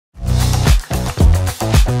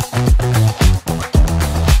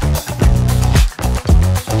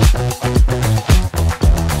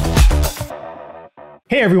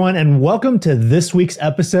Hey, everyone, and welcome to this week's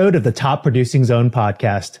episode of the Top Producing Zone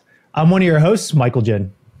podcast. I'm one of your hosts, Michael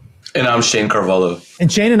Jin. And I'm Shanne Carvalho.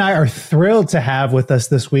 And Shanne and I are thrilled to have with us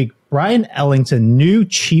this week Bryon Ellington, new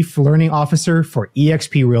Chief Learning Officer for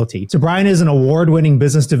eXp Realty. So Bryon is an award-winning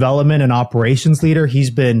business development and operations leader.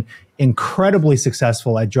 He's been incredibly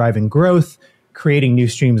successful at driving growth, creating new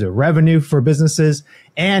streams of revenue for businesses,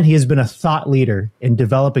 and he has been a thought leader in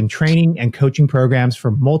developing training and coaching programs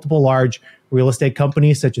for multiple large real estate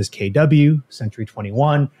companies such as KW, Century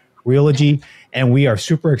 21, Realty, and we are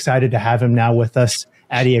super excited to have him now with us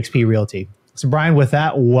at eXp Realty. So Bryon, with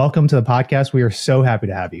that, welcome to the podcast. We are so happy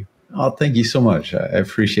to have you. Oh, thank you so much. I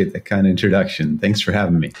appreciate that kind of introduction. Thanks for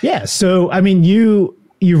having me. Yeah. So, I mean, you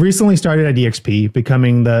recently started at eXp,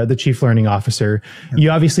 becoming the Chief Learning Officer. You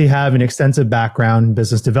obviously have an extensive background in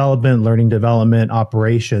business development, learning development,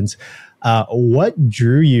 operations. What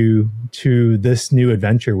drew you to this new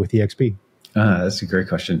adventure with eXp? That's a great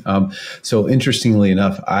question. So interestingly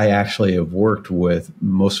enough, I actually have worked with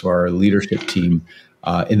most of our leadership team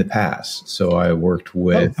in the past. So I worked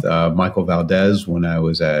with Michael Valdez when I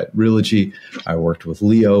was at Realty. I worked with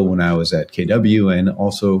Leo when I was at KW and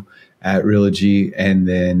also at Realty. And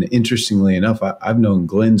then interestingly enough, I've known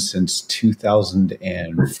Glenn since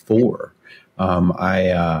 2004.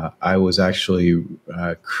 I was actually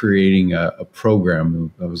creating a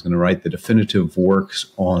program. I was going to write the definitive works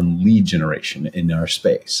on lead generation in our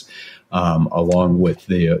space, along with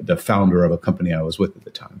the founder of a company I was with at the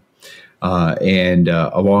time. And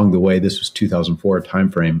along the way, this was 2004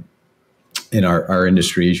 timeframe. In our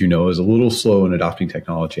industry, as you know, is a little slow in adopting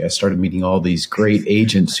technology. I started meeting all these great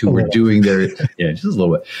agents who were doing their, just a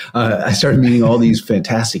little bit. I started meeting all these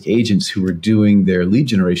fantastic agents who were doing their lead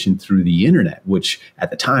generation through the internet, which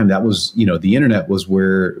at the time that was, the internet was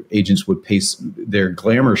where agents would paste their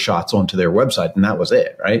glamour shots onto their website, and that was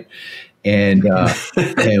it, right? And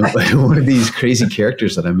one of these crazy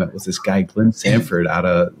characters that I met was this guy, Glenn Sanford, out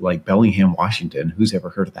of like Bellingham, Washington. Who's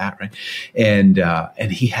ever heard of that, right? And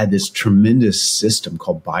he had this tremendous system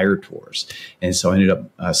called buyer tours. And so I ended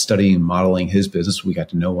up studying and modeling his business. We got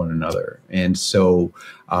to know one another. And so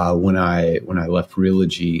when I left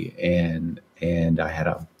Realty and I had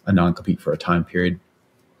a non-compete for a time period,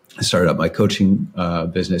 I started up my coaching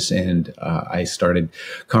business, and I started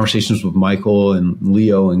conversations with Michael and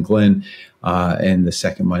Leo and Glenn. And the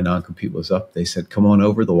second my non-compete was up, they said, "Come on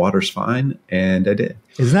over. The water's fine." And I did.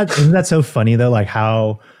 Isn't that so funny though? Like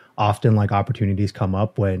how often like opportunities come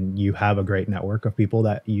up when you have a great network of people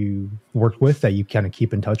that you worked with that you kind of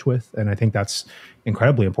keep in touch with. And I think that's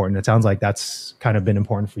incredibly important. It sounds like that's kind of been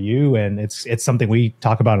important for you. And it's something we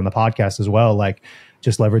talk about in the podcast as well. Like,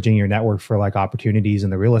 just leveraging your network for like opportunities in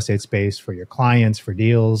the real estate space for your clients, for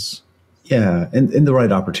deals. Yeah. And the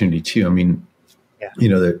right opportunity too. I mean,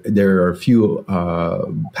 there are a few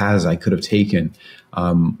paths I could have taken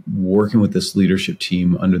working with this leadership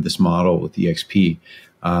team under this model with eXp.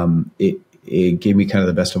 It gave me kind of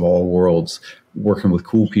the best of all worlds, working with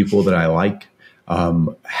cool people that I like,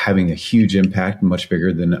 having a huge impact, much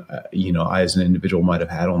bigger than, I as an individual might have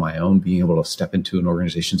had on my own, being able to step into an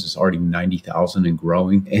organization that's already 90,000 and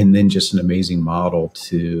growing, and then just an amazing model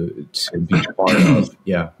to be part of.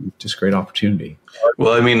 Yeah, just great opportunity.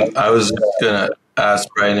 Well, I mean, I was going to ask,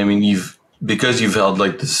 Bryon, I mean, because you've held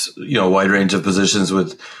like this, wide range of positions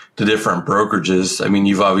with the different brokerages. I mean,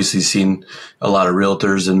 you've obviously seen a lot of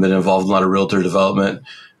realtors and been involved in a lot of realtor development.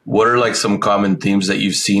 What are like some common themes that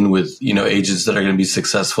you've seen with, agents that are going to be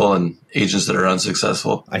successful and agents that are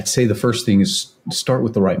unsuccessful? I'd say the first thing is start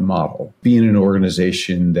with the right model. Be in an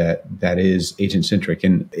organization that is agent centric.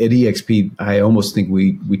 And at eXp, I almost think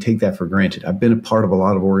we take that for granted. I've been a part of a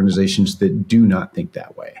lot of organizations that do not think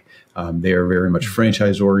that way. They are very much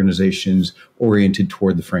franchise organizations oriented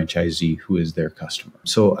toward the franchisee who is their customer.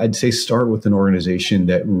 So I'd say start with an organization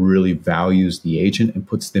that really values the agent and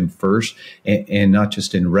puts them first, and not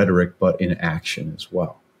just in rhetoric, but in action as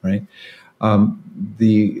well, right?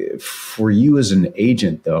 For you as an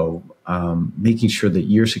agent, though, making sure that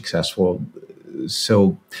you're successful.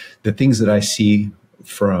 So the things that I see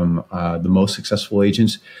from the most successful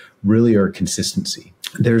agents really are consistency.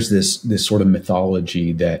 There's this sort of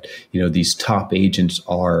mythology that, these top agents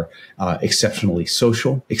are exceptionally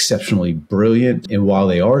social, exceptionally brilliant. And while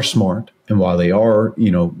they are smart, and while they are,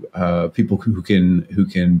 people who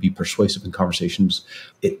can be persuasive in conversations,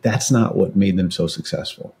 that's not what made them so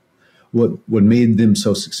successful. What made them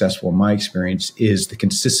so successful, in my experience, is the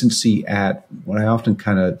consistency at what I often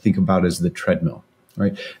kind of think about as the treadmill,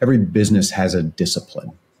 right? Every business has a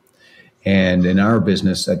discipline. And in our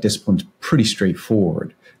business, that discipline's pretty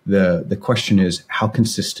straightforward. The question is, how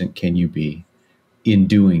consistent can you be in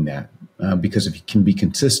doing that? because if you can be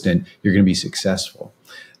consistent, you're going to be successful.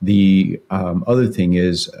 The other thing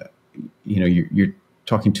is, you're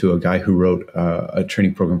talking to a guy who wrote a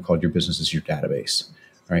training program called Your Business is Your Database,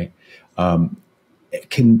 right?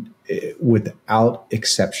 Without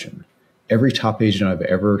exception, every top agent I've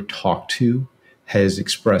ever talked to has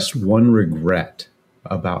expressed one regret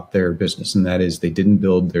about their business, and that is they didn't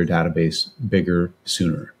build their database bigger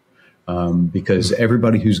sooner. Because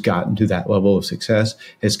everybody who's gotten to that level of success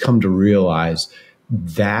has come to realize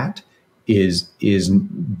that is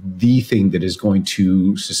the thing that is going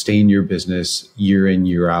to sustain your business year in,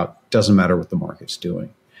 year out. Doesn't matter what the market's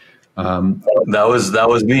doing. That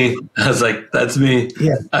was me. I was like, that's me.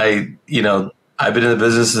 Yeah. I've been in the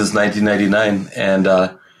business since 1999,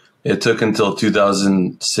 and it took until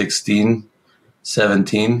 2016,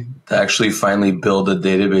 17 to actually finally build a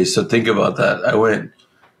database. So think about that. I went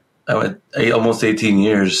almost 18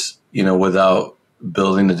 years, without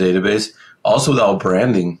building a database. Also without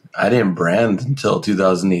branding. I didn't brand until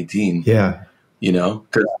 2018. Yeah.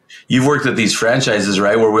 Because you've worked at these franchises,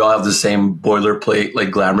 right? Where we all have the same boilerplate, like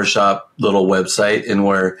Glamour Shop little website. And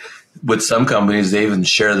where with some companies, they even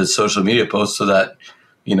share the social media posts so that,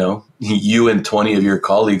 you and 20 of your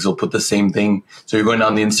colleagues will put the same thing. So you're going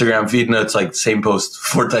down the Instagram feed and it's like same post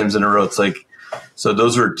 4 times in a row. It's like, so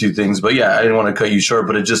those were 2 things. But yeah, I didn't want to cut you short,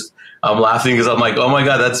 but I'm laughing because I'm like, oh my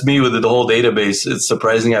God, that's me with the whole database. It's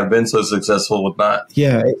surprising I've been so successful with not,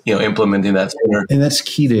 implementing that sooner. And that's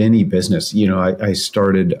key to any business. I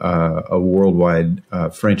started a worldwide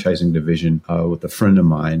franchising division with a friend of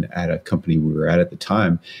mine at a company we were at the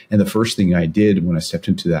time. And the first thing I did when I stepped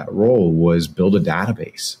into that role was build a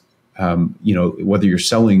database. Whether you're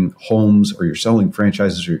selling homes or you're selling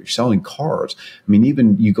franchises or you're selling cars. I mean,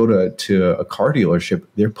 even you go to a car dealership,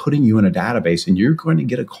 they're putting you in a database and you're going to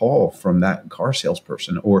get a call from that car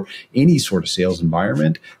salesperson or any sort of sales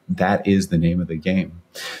environment. That is the name of the game.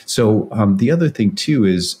 So the other thing too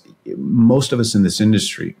is most of us in this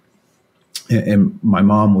industry, and my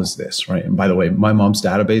mom was this, right? And by the way, my mom's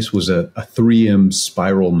database was a 3M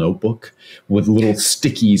spiral notebook with little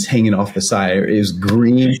stickies hanging off the side. It was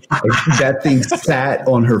green. That thing sat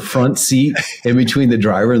on her front seat in between the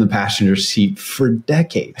driver and the passenger seat for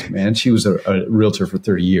decades, man. She was a realtor for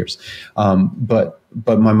 30 years. But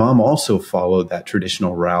my mom also followed that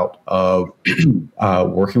traditional route of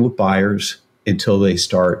working with buyers until they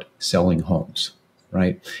start selling homes.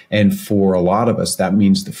 Right. And for a lot of us, that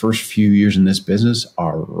means the first few years in this business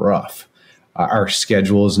are rough. Our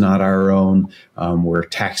schedule is not our own. We're a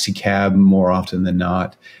taxi cab more often than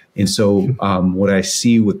not. And so what I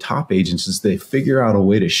see with top agents is they figure out a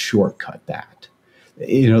way to shortcut that.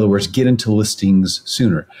 In other words, get into listings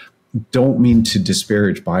sooner. Don't mean to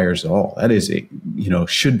disparage buyers at all. That is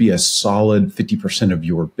should be a solid 50% of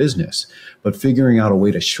your business, but figuring out a way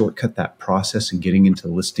to shortcut that process and getting into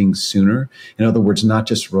listings sooner. In other words, not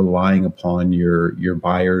just relying upon your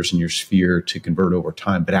buyers and your sphere to convert over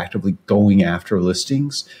time, but actively going after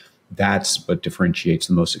listings. That's what differentiates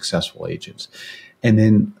the most successful agents. And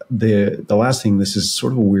then the last thing, this is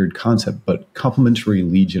sort of a weird concept, but complementary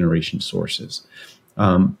lead generation sources.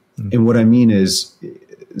 And what I mean is,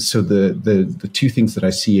 so the 2 things that I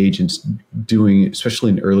see agents doing,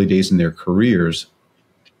 especially in early days in their careers,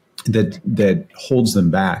 that holds them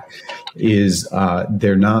back is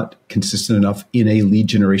they're not consistent enough in a lead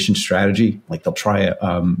generation strategy. Like they'll try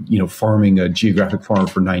farming a geographic farm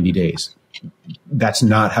for 90 days. That's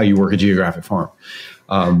not how you work a geographic farm.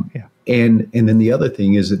 And then the other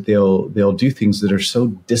thing is that they'll do things that are so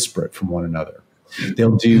disparate from one another.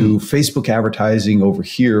 They'll do Facebook advertising over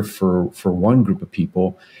here for one group of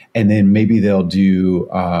people, and then maybe they'll do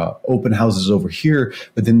open houses over here,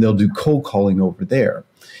 but then they'll do cold calling over there.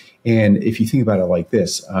 And if you think about it like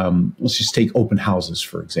this, let's just take open houses,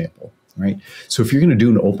 for example, right? So if you're going to do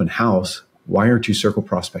an open house, why aren't you circle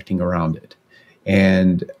prospecting around it?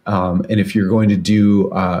 And if you're going to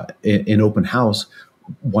do an open house,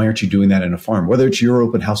 why aren't you doing that in a farm? Whether it's your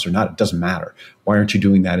open house or not, it doesn't matter. Why aren't you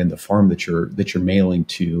doing that in the farm that you're mailing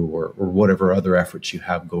to, or whatever other efforts you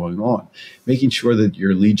have going on? Making sure that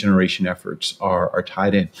your lead generation efforts are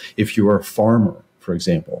tied in. If you are a farmer, for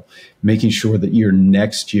example, making sure that your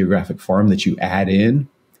next geographic farm that you add in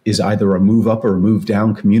is either a move up or a move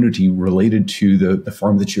down community related to the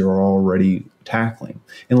farm that you're already tackling,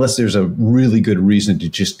 unless there's a really good reason to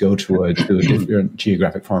just go to a different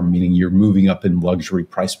geographic farm, meaning you're moving up in luxury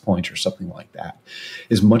price point or something like that.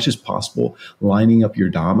 As much as possible, lining up your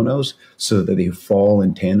dominoes so that they fall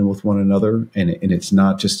in tandem with one another, and it's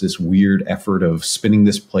not just this weird effort of spinning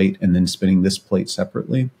this plate and then spinning this plate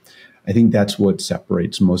separately. I think that's what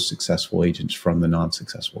separates most successful agents from the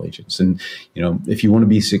non-successful agents. And, if you want to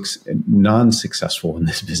be non-successful in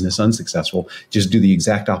this business, unsuccessful, just do the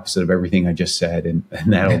exact opposite of everything I just said, and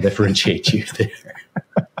that'll differentiate you there.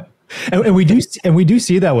 And we do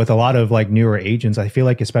see that with a lot of like newer agents. I feel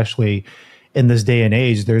like, especially in this day and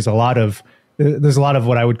age, there's a lot of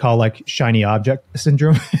what I would call like shiny object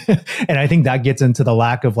syndrome. And I think that gets into the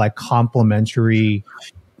lack of like complementary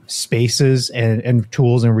spaces and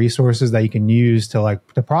tools and resources that you can use to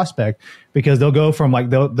prospect, because they'll go from like,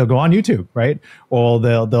 they'll go on YouTube, right? Or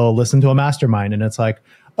they'll listen to a mastermind, and it's like,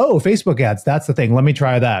 oh, Facebook ads, that's the thing, let me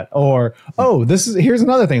try that. Or, oh, here's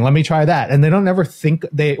another thing, let me try that. And they don't ever think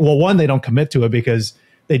they don't commit to it, because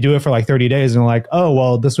they do it for like 30 days and they're like, oh,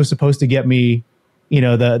 well, this was supposed to get me,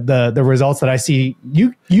 the results that I see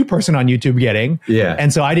you person on YouTube getting. Yeah.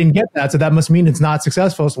 And so I didn't get that. So that must mean it's not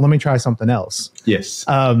successful. So let me try something else. Yes.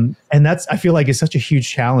 And that's, I feel like, is such a huge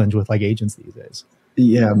challenge with like agents these days.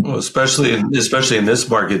 Yeah. Well, especially in this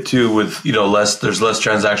market too, with, there's less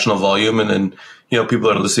transactional volume. And then, people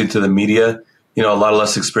are listening to the media, a lot of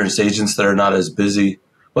less experienced agents that are not as busy.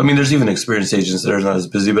 Well, I mean, there's even experienced agents that are not as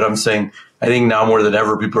busy, but I'm saying, I think now more than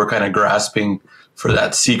ever, people are kind of grasping for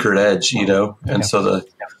that secret edge, and so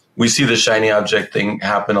we see the shiny object thing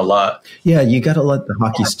happen a lot. Yeah, you got to let the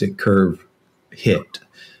hockey stick curve hit,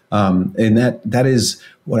 and that is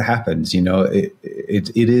what happens. It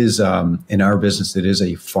is in our business. It is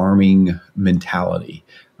a farming mentality.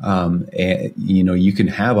 And you can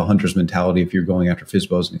have a hunter's mentality if you're going after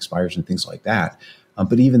FSBOs and expires and things like that,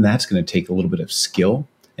 but even that's going to take a little bit of skill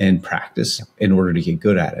and practice in order to get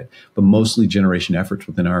good at it. But most lead generation efforts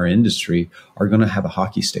within our industry are going to have a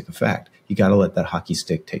hockey stick effect. You got to let that hockey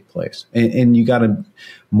stick take place. And you got to,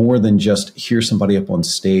 more than just hear somebody up on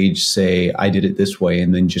stage say, I did it this way,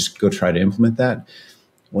 and then just go try to implement that.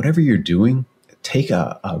 Whatever you're doing, take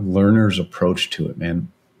a learner's approach to it,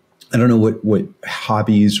 man. I don't know what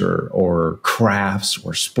hobbies or crafts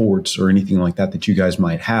or sports or anything like that you guys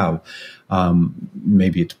might have.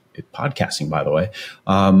 Maybe it's podcasting, by the way.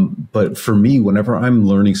 But for me, whenever I'm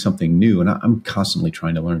learning something new, and I'm constantly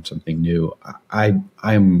trying to learn something new,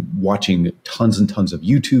 I'm watching tons and tons of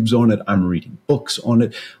YouTubes on it. I'm reading books on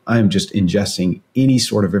it. I'm just ingesting any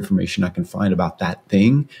sort of information I can find about that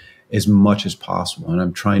thing as much as possible. And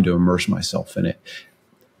I'm trying to immerse myself in it.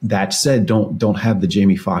 That said, don't have the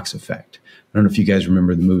Jamie Foxx effect. I don't know if you guys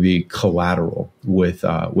remember the movie Collateral with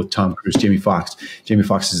Tom Cruise. Jamie Foxx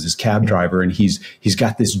is this cab driver, and he's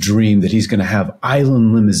got this dream that he's going to have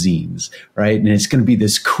island limousines, right? And it's going to be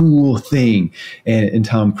this cool thing. And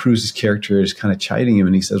Tom Cruise's character is kind of chiding him,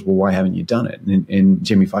 and he says, well, why haven't you done it? And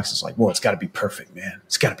Jamie Foxx is like, well, it's got to be perfect, man.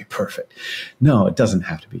 It's got to be perfect. No, it doesn't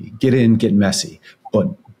have to be. Get in, get messy,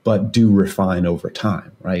 but do refine over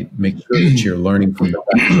time, right? Make sure that you're learning from the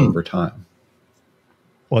best over time.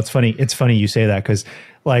 Well, it's funny. It's funny you say that, because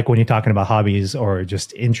like when you're talking about hobbies or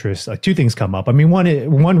just interests, like two things come up. I mean,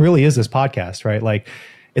 one really is this podcast, right? Like,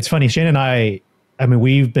 it's funny. Shanne and I mean,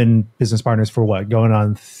 we've been business partners for going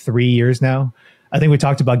on 3 years now. I think we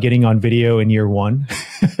talked about getting on video in year one.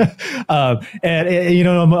 And you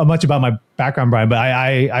don't know much about my background, Bryon, but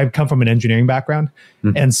I come from an engineering background.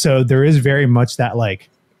 Mm-hmm. And so there is very much that like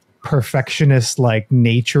perfectionist like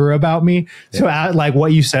nature about me. Yeah. So like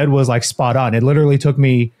what you said was like spot on. It literally took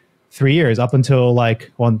me 3 years up until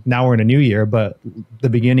now we're in a new year, but the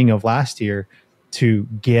beginning of last year to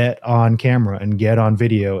get on camera and get on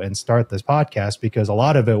video and start this podcast, because a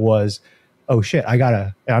lot of it was, oh shit, I'm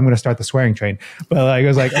going to start the swearing train. But like, it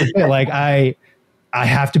was like, okay, like I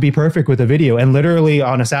have to be perfect with a video. And literally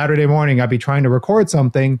on a Saturday morning, I'd be trying to record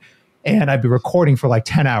something, and I'd be recording for like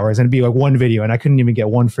 10 hours, and it'd be like one video, and I couldn't even get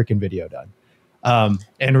one freaking video done.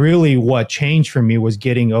 And really what changed for me was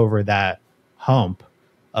getting over that hump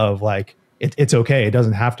of like, it's okay. It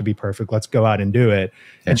doesn't have to be perfect. Let's go out and do it.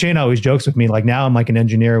 Yeah. And Shanne always jokes with me, like now I'm like an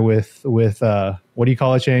engineer with what do you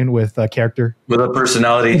call it, Shanne? With a character? With a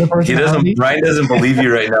personality. Bryon doesn't believe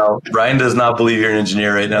you right now. Bryon does not believe you're an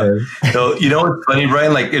engineer right now. Yeah. So, you know what's funny,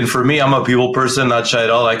 Bryon? Like, and for me, I'm a people person, not shy at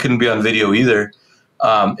all. I couldn't be on video either.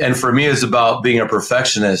 And for me, it's about being a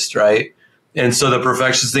perfectionist, right? And so the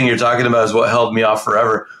perfectionist thing you're talking about is what held me off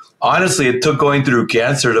forever. Honestly, it took going through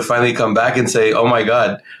cancer to finally come back and say, oh my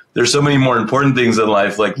God, there's so many more important things in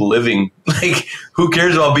life, like living. Like, who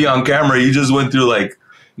cares about being on camera? You just went through like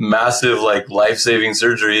massive, like life-saving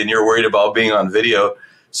surgery, and you're worried about being on video.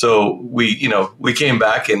 So we came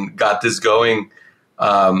back and got this going.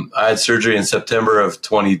 I had surgery in September of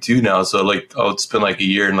 22 now. So like, it's been like a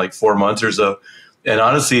year and like 4 months or so. And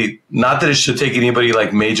honestly, not that it should take anybody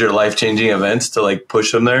like major life-changing events to like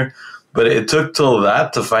push them there, but it took till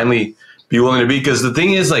that to finally be willing to be. Because the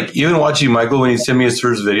thing is, like, even watching Michael when he sent me his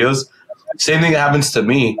first videos, same thing happens to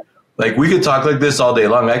me. Like, we could talk like this all day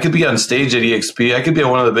long. I could be on stage at EXP. I could be at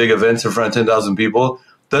one of the big events in front of 10,000 people.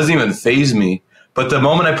 Doesn't even faze me. But the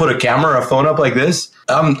moment I put a camera or a phone up like this,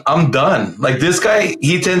 I'm done. Like, this guy,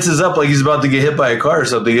 he tenses up like he's about to get hit by a car or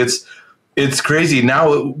something. It's crazy.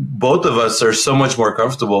 Now both of us are so much more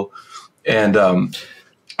comfortable. And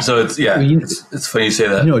so it's funny you say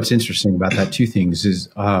that. You know, what's interesting about that, two things is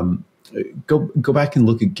go back and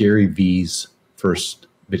look at Gary Vee's first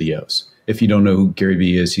videos. If you don't know who Gary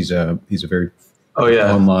Vee is, he's a very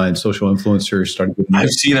online social influencer. I've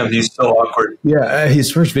seen him. He's so awkward. Yeah,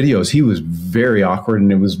 his first videos, he was very awkward,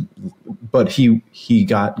 but he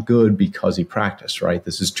got good because he practiced. Right.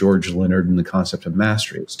 This is George Leonard and the concept of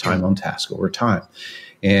mastery. It's time on task over time,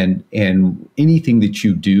 and anything that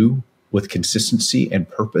you do with consistency and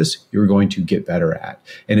purpose, you're going to get better at.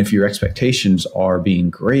 And if your expectations are being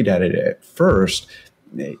great at it at first,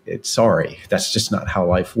 that's just not how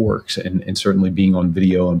life works. And certainly being on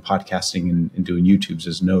video and podcasting and doing YouTubes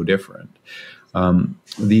is no different.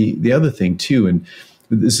 The other thing too, and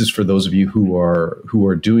this is for those of you who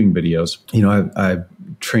are doing videos, you know, I've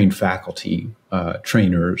trained faculty,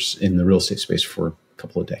 trainers in the real estate space for a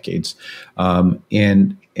couple of decades.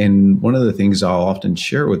 And one of the things I'll often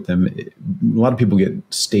share with them, a lot of people get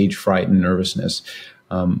stage fright and nervousness.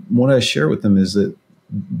 What I share with them is that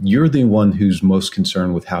you're the one who's most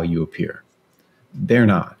concerned with how you appear. They're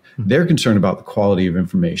not. They're concerned about the quality of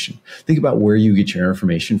information. Think about where you get your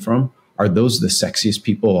information from. Are those the sexiest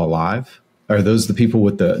people alive? Are those the people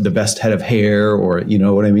with the best head of hair, or you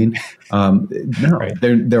know what I mean? No, right.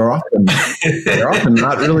 they're often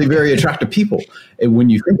not really very attractive people when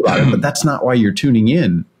you think about it. But that's not why you're tuning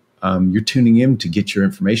in. You're tuning in to get your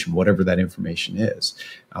information, whatever that information is.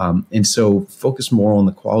 And so focus more on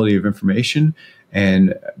the quality of information.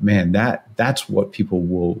 And man, that's what people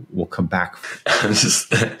will come back for.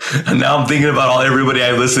 Now I'm thinking about everybody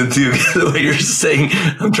I listen to. What you're saying,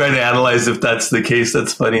 I'm trying to analyze if that's the case.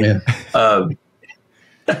 That's funny. Yeah.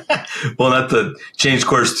 Well, not to change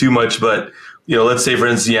course too much, but you know, let's say for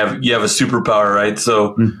instance you have a superpower, right?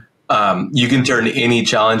 So you can turn any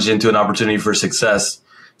challenge into an opportunity for success.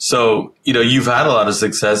 So you know, you've had a lot of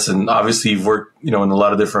success, and obviously you've worked, you know, in a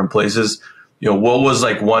lot of different places. You know, what was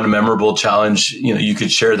like one memorable challenge, you know, you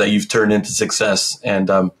could share that you've turned into success, and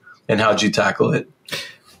how'd you tackle it?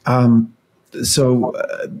 So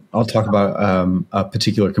I'll talk about a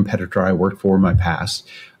particular competitor I worked for in my past.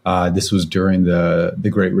 This was during the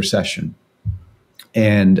Great Recession.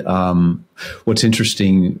 And what's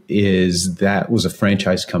interesting is that was a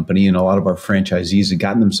franchise company, and a lot of our franchisees had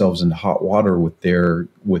gotten themselves into hot water with their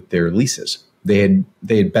leases. They had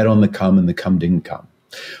bet on the come, and the come didn't come.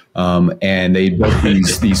 And they built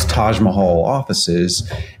these Taj Mahal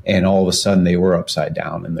offices, and all of a sudden they were upside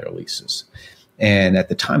down in their leases. And at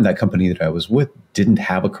the time, that company that I was with didn't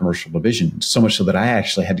have a commercial division, so much so that I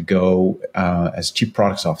actually had to go, as chief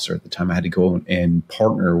products officer at the time, I had to go and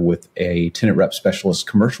partner with a tenant rep specialist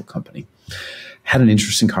commercial company. Had an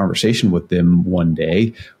interesting conversation with them one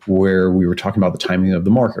day where we were talking about the timing of the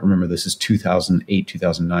market. Remember, this is 2008,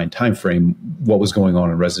 2009 timeframe. What was going on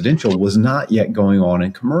in residential was not yet going on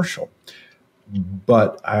in commercial.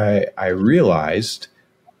 But I realized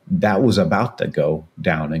that was about to go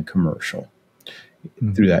down in commercial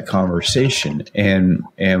through that conversation.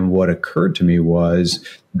 And what occurred to me was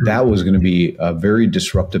that was going to be a very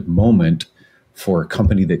disruptive moment for a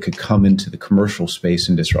company that could come into the commercial space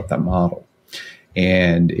and disrupt that model.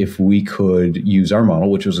 And if we could use our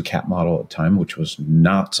model, which was a cap model at the time, which was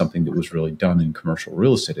not something that was really done in commercial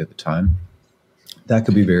real estate at the time, that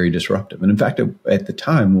could be very disruptive. And in fact, at the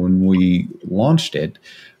time when we launched it,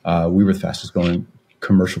 we were the fastest growing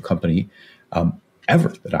commercial company ever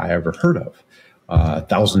that I ever heard of.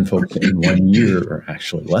 1,000 folks in 1 year, or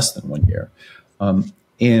actually less than 1 year.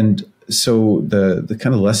 And so the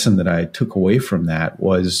kind of lesson that I took away from that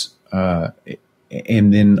was,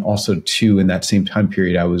 and then also too, in that same time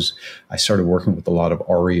period, I started working with a lot of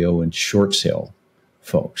REO and short sale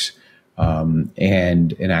folks,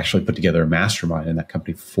 and actually put together a mastermind in that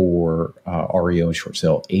company for REO and short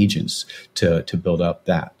sale agents to build up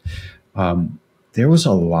that. There was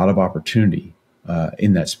a lot of opportunity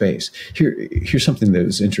in that space. Here's something that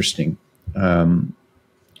was interesting.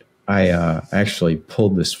 I actually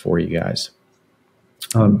pulled this for you guys.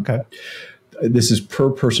 Okay. This is per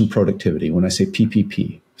person productivity. When I say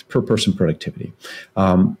PPP, it's per person productivity.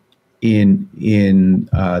 In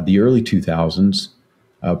the early 2000s,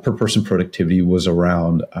 per person productivity was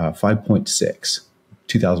around 5.6.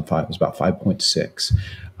 2005 was about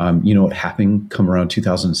 5.6. You know what happened come around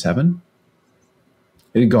 2007?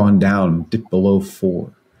 It had gone down, dipped below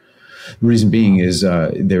 4. The reason being is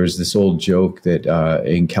there was this old joke that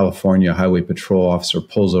in California, a highway patrol officer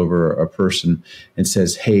pulls over a person and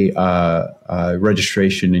says, hey,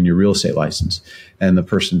 registration and your real estate license. And the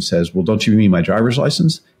person says, well, don't you mean my driver's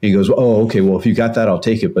license? And he goes, oh, okay, well, if you got that, I'll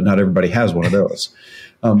take it. But not everybody has one of those.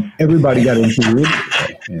 Everybody got into the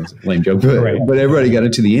it's a lame joke, but everybody got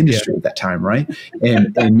into the industry at that time, right?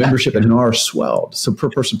 And membership in NAR swelled. So per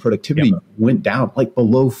person productivity went down like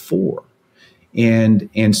below 4. And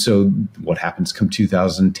so what happens come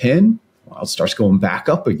 2010? Well, it starts going back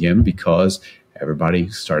up again because everybody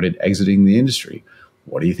started exiting the industry.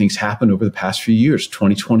 What do you think's happened over the past few years?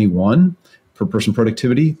 2021, per person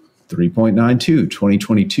productivity, 3.92.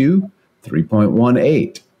 2022,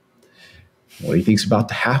 3.18. What do you think's about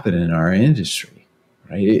to happen in our industry?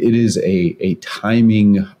 Right? It is a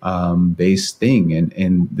timing based thing.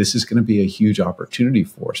 And this is going to be a huge opportunity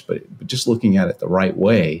for us. But just looking at it the right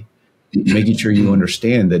way, making sure you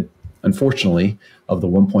understand that, unfortunately, of the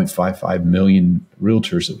 1.55 million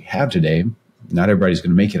realtors that we have today, not everybody's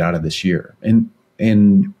going to make it out of this year. And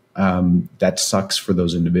that sucks for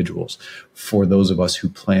those individuals. For those of us who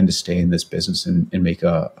plan to stay in this business and make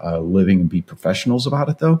a living and be professionals about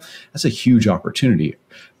it, though, that's a huge opportunity.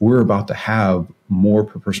 We're about to have more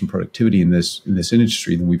per person productivity in this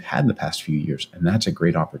industry than we've had in the past few years. And that's a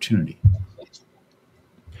great opportunity.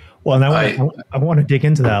 Well, and I want to dig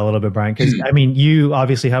into that a little bit, Bryon, because I mean, you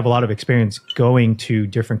obviously have a lot of experience going to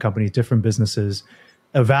different companies, different businesses,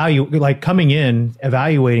 coming in,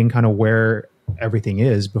 evaluating kind of where everything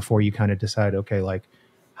is before you kind of decide, okay, like,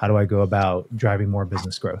 how do I go about driving more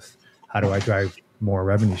business growth? How do I drive more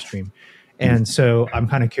revenue stream? And so I'm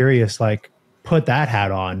kind of curious, like, put that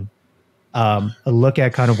hat on, look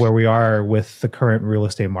at kind of where we are with the current real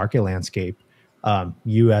estate market landscape.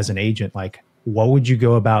 You as an agent, like, what would you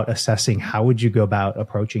go about assessing? How would you go about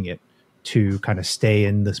approaching it to kind of stay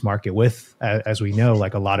in this market with, as we know,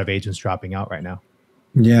 like a lot of agents dropping out right now?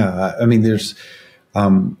 Yeah. I mean, there's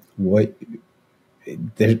no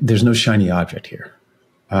shiny object here.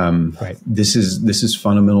 Right. This is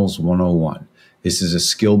fundamentals 101. This is a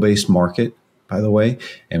skill-based market, by the way.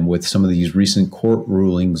 And with some of these recent court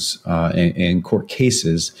rulings and court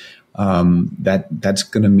cases, that's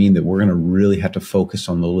going to mean that we're going to really have to focus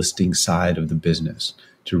on the listing side of the business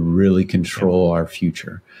to really control our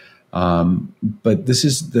future. But this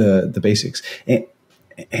is the basics.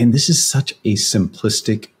 And this is such a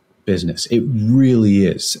simplistic business. It really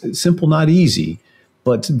is. Simple, not easy,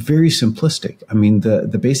 but very simplistic. I mean,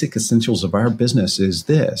 the basic essentials of our business is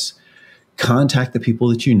this: contact the people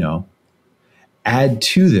that you know, add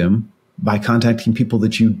to them by contacting people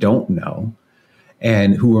that you don't know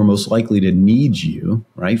and who are most likely to need you,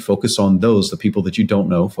 right? Focus on those, the people that you don't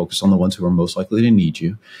know, focus on the ones who are most likely to need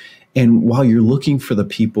you. And while you're looking for the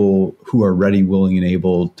people who are ready, willing, and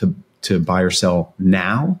able to buy or sell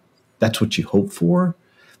now, that's what you hope for.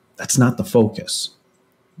 That's not the focus,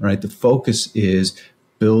 right? The focus is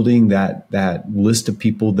building that list of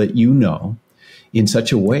people that you know in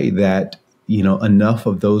such a way that, you know, enough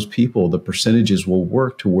of those people, the percentages will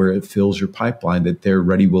work to where it fills your pipeline, that they're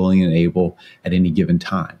ready, willing, and able at any given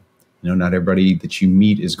time. You know, not everybody that you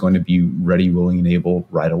meet is going to be ready, willing, and able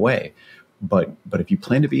right away. But if you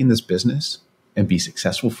plan to be in this business and be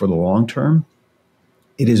successful for the long term,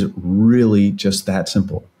 it is really just that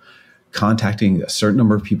simple. Contacting a certain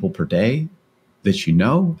number of people per day that you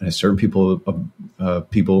know, and a certain number of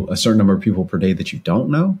people per day that you don't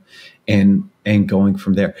know, and going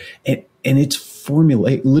from there. And it's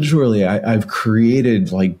formulate. Literally, I've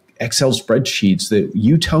created like Excel spreadsheets that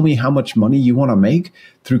you tell me how much money you want to make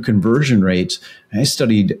through conversion rates. And I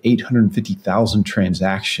studied 850,000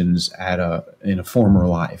 transactions in a former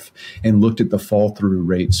life and looked at the fall through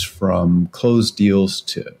rates from closed deals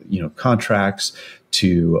to, you know, contracts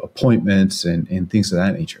to appointments and things of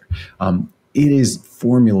that nature. It is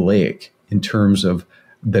formulaic in terms of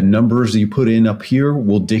the numbers that you put in up here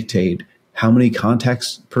will dictate how many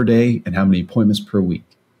contacts per day and how many appointments per week.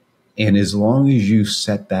 And as long as you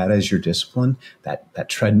set that as your discipline, that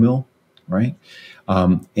treadmill, right?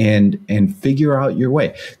 And figure out your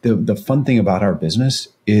way. The fun thing about our business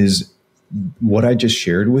is what I just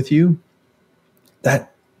shared with you,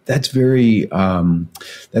 that's very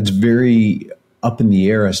up in the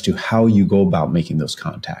air as to how you go about making those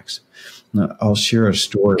contacts. Now, I'll share a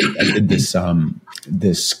story. I did this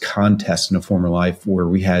contest in a former life where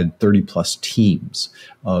we had 30 plus teams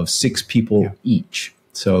of 6 people each.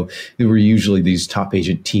 So there were usually these top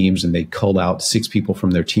agent teams, and they culled out 6 people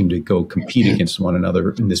from their team to go compete against one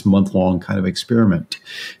another in this month-long kind of experiment.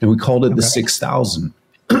 And we called it the 6,000.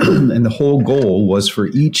 And the whole goal was for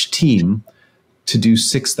each team to do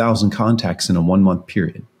 6,000 contacts in a 1 month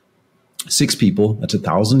period. 6 people, that's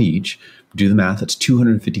 1,000 each. Do the math, that's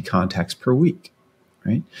 250 contacts per week,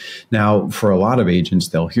 right? Now, for a lot of agents,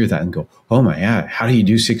 they'll hear that and go, oh my God, how do you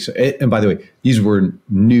do 6? And by the way, these were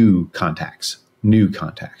new contacts.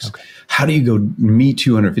 Okay. How do you go meet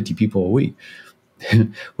 250 people a week?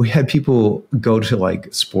 We had people go to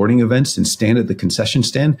like sporting events and stand at the concession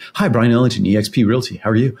stand. Hi, Bryon Ellington, eXp Realty.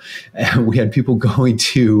 How are you? And we had people going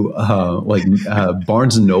to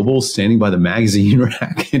Barnes and Noble, standing by the magazine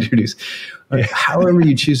rack, introduce. However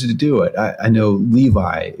you choose to do it. I know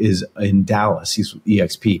Levi is in Dallas. He's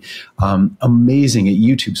eXp. Amazing at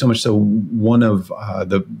YouTube. So much so, one of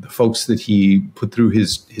the folks that he put through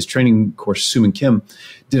his training course, Sue and Kim,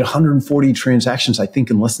 did 140 transactions, I think,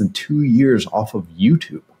 in less than 2 years off of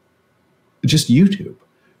YouTube. Just YouTube,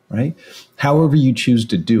 right? However you choose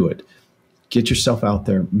to do it. Get yourself out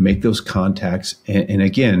there, make those contacts, and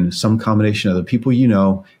again, some combination of the people you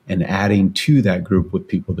know and adding to that group with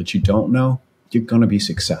people that you don't know, you're going to be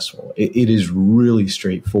successful. It is really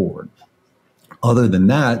straightforward. Other than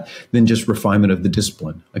that, then just refinement of the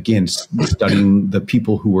discipline. Again, studying the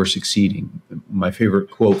people who are succeeding. My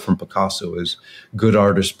favorite quote from Picasso is, good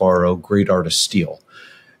artists borrow, great artists steal.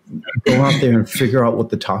 Go out there and figure out what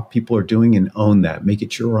the top people are doing and own that. Make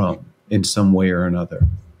it your own in some way or another.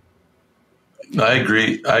 I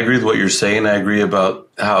agree. I agree with what you're saying. I agree about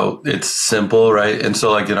how it's simple, right? And so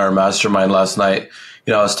like in our mastermind last night,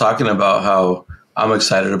 I was talking about how I'm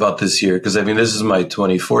excited about this year because, this is my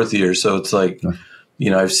 24th year. So it's like,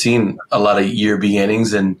 I've seen a lot of year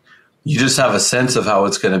beginnings and you just have a sense of how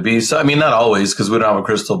it's going to be. So, not always because we don't have a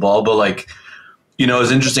crystal ball, but like,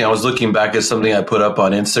 it's interesting. I was looking back at something I put up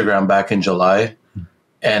on Instagram back in July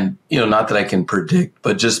and, not that I can predict,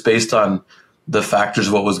 but just based on the factors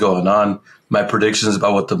of what was going on, my predictions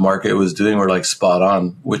about what the market was doing were like spot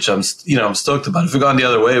on, which I'm stoked about. If it gone the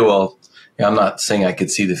other way, well, I'm not saying I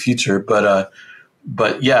could see the future, but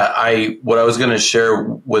yeah, what I was going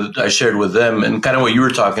to I shared with them, and kind of what you were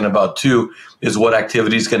talking about too, is what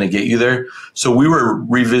activity is going to get you there. So we were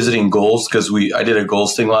revisiting goals because I did a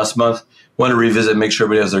goals thing last month. Want to revisit, make sure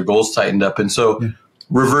everybody has their goals tightened up, and so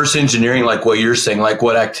reverse engineering, like what you're saying, like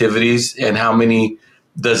what activities and how many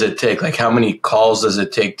does it take? Like how many calls does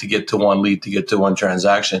it take to get to one lead, to get to one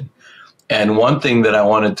transaction? And one thing that I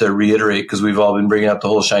wanted to reiterate, because we've all been bringing up the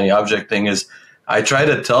whole shiny object thing, is I try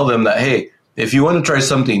to tell them that, hey, if you want to try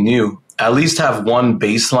something new, at least have one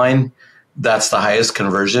baseline that's the highest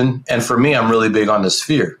conversion. And for me, I'm really big on the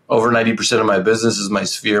sphere. Over 90% of my business is my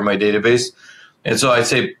sphere, my database. And so I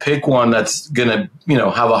say pick one that's going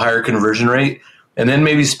to, have a higher conversion rate, and then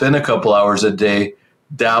maybe spend a couple hours a day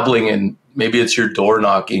dabbling in, maybe it's your door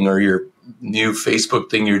knocking or your new Facebook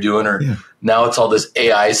thing you're doing, or now it's all this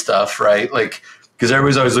AI stuff, right? Like, because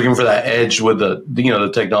everybody's always looking for that edge with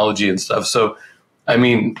the technology and stuff. So,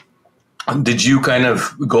 did you kind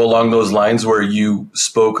of go along those lines where you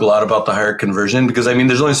spoke a lot about the higher conversion? Because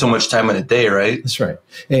there's only so much time in a day, right? That's right.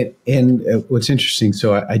 And what's interesting,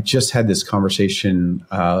 so I just had this conversation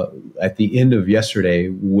at the end of yesterday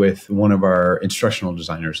with one of our instructional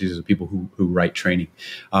designers. These are the people who write training.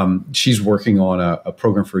 She's working on a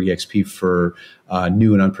program for eXp for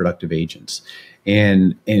new and unproductive agents.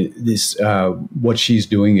 And this, what she's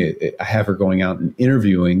doing, I have her going out and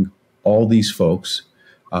interviewing all these folks.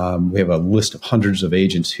 We have a list of hundreds of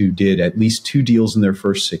agents who did at least 2 deals in their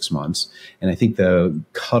first 6 months. And I think the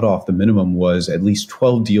cutoff, the minimum was at least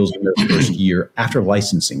 12 deals in their first year after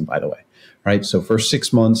licensing, by the way, right? So first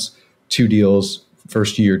 6 months, 2 deals,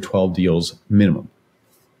 first year, 12 deals minimum.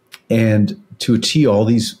 And to a T, all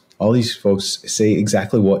these folks say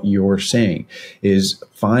exactly what you're saying, is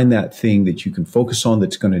find that thing that you can focus on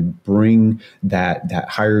that's going to bring that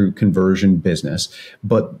higher conversion business,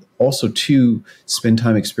 but also to spend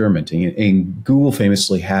time experimenting. And Google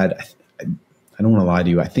famously had, I don't want to lie to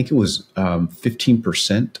you, I think it was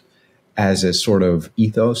 15% as a sort of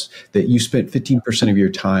ethos, that you spent 15% of your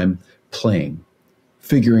time playing,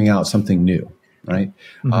 figuring out something new, right?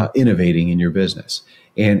 Innovating in your business.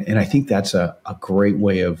 And I think that's a great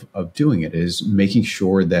way of doing it, is making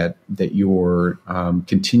sure that you're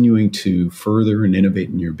continuing to further and innovate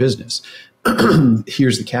in your business.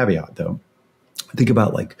 Here's the caveat, though. Think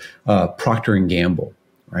about like Procter & Gamble,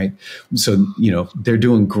 right? So, they're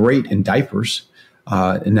doing great in diapers,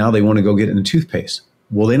 and now they want to go get into toothpaste.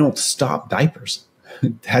 Well, they don't stop diapers.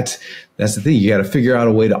 that's the thing. You got to figure out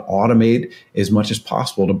a way to automate as much as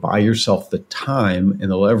possible to buy yourself the time and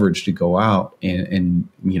the leverage to go out and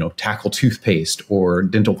tackle toothpaste or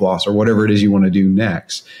dental floss or whatever it is you want to do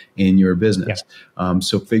next in your business. Yeah.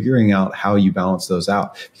 So figuring out how you balance those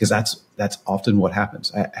out, because that's often what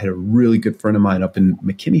happens. I had a really good friend of mine up in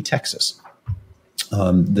McKinney, Texas.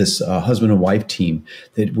 This husband and wife team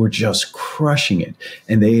that were just crushing it.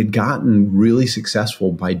 And they had gotten really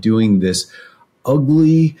successful by doing this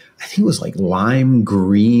ugly, I think it was like lime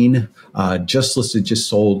green, just listed, just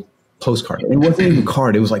sold postcard. It wasn't even a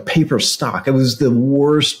card. It was like paper stock. It was the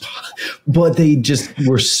worst, but they just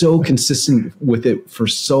were so consistent with it for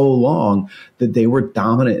so long that they were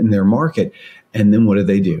dominant in their market. And then what did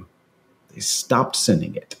they do? They stopped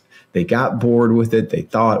sending it. They got bored with it. They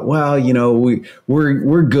thought, well,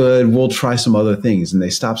 we're good. We'll try some other things. And they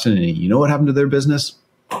stopped sending it. You know what happened to their business?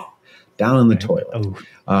 Down in the toilet.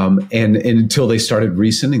 And until they started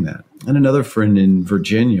resending that. And another friend in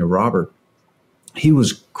Virginia, Robert, he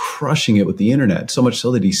was crushing it with the internet, so much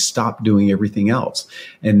so that he stopped doing everything else.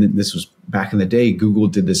 And this was back in the day. Google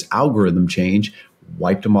did this algorithm change,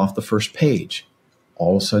 wiped him off the first page.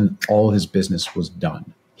 All of a sudden, all his business was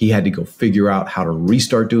done. He had to go figure out how to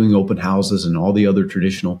restart doing open houses and all the other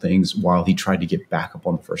traditional things while he tried to get back up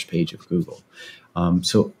on the first page of Google.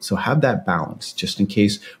 So have that balance just in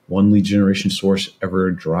case one lead generation source ever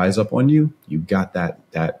dries up on you. You've got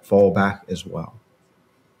that fallback as well.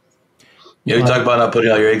 Yeah, we talk about not putting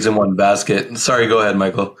all your eggs in one basket. Sorry, go ahead,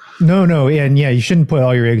 Michael. No. And yeah, you shouldn't put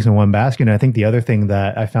all your eggs in one basket. And I think the other thing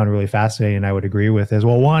that I found really fascinating and I would agree with is,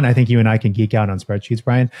 well, one, I think you and I can geek out on spreadsheets,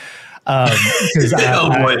 Bryon. Because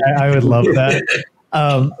I would love that.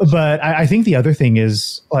 But I think the other thing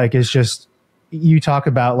is just you talk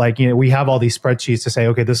about we have all these spreadsheets to say,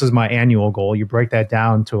 okay, this is my annual goal. You break that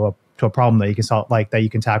down to a problem that you can solve, that you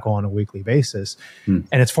can tackle on a weekly basis. And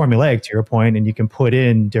it's formulaic to your point, and you can put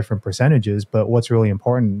in different percentages. But what's really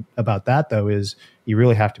important about that though is you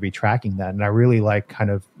really have to be tracking that. And I really like kind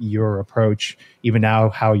of your approach, even now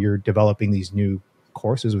how you're developing these new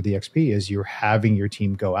courses with EXP, is you're having your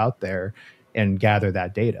team go out there and gather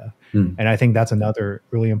that data. And I think that's another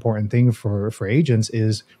really important thing for agents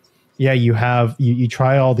is, yeah, you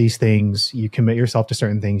try all these things, you commit yourself to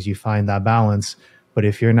certain things, you find that balance. But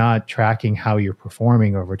if you're not tracking how you're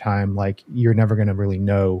performing over time, you're never going to really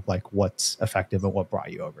know what's effective and what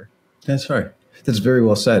brought you over. That's right. That's very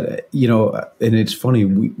well said. And it's funny,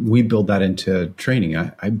 we build that into training.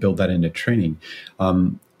 I build that into training.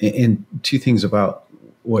 And two things about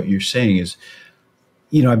what you're saying is,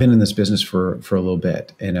 I've been in this business for a little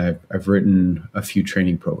bit, and I've written a few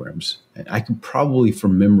training programs. And I could probably,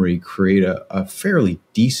 from memory, create a fairly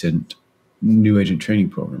decent new agent training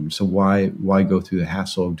program. So why go through the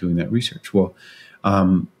hassle of doing that research? Well,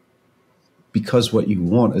 because what you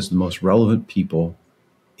want is the most relevant people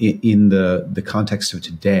in the context of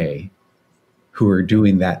today who are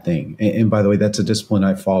doing that thing. And by the way, that's a discipline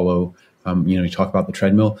I follow. You talk about the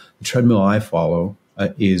treadmill. The treadmill I follow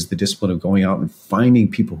is the discipline of going out and finding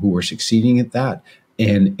people who are succeeding at that,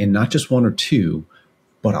 and not just one or two,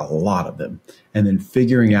 but a lot of them, and then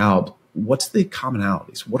figuring out what's the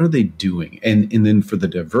commonalities, what are they doing, and then for the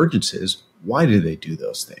divergences, why do they do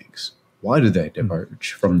those things? Why do they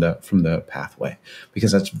diverge from the pathway?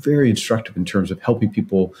 Because that's very instructive in terms of helping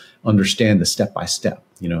people understand the step by step.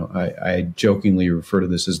 I jokingly refer to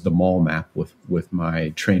this as the mall map with my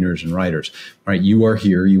trainers and writers. All right, you are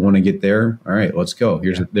here. You want to get there. All right, let's go.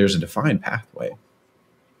 There's a defined pathway.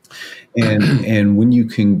 And when you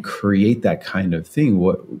can create that kind of thing,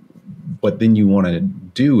 what then you want to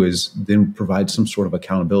do is then provide some sort of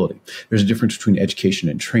accountability. There's a difference between education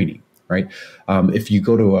and training. Right? If you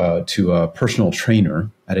go to a personal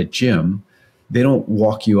trainer at a gym, they don't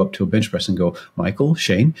walk you up to a bench press and go, Michael,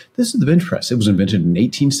 Shane, this is the bench press. It was invented in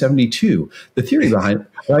 1872. The theory behind it,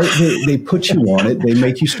 right? They put you on it. They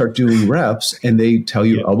make you start doing reps, and they tell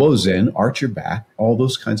you elbows in, arch your back, all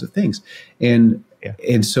those kinds of things. And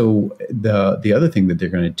so the other thing that they're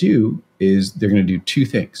going to do is they're going to do two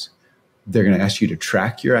things. They're going to ask you to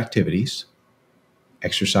track your activities,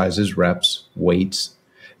 exercises, reps, weights.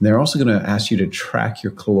 And they're also going to ask you to track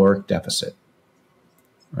your caloric deficit,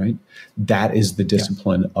 right? That is the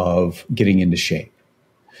discipline of getting into shape.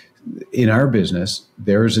 In our business,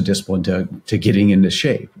 there is a discipline to getting into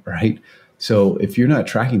shape, right? So if you're not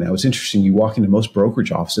tracking that, what's interesting, you walk into most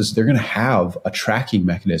brokerage offices, they're going to have a tracking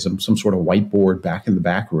mechanism, some sort of whiteboard back in the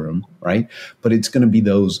back room, right? But it's going to be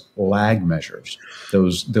those lag measures,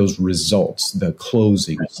 those results, the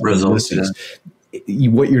closings, results, the listings.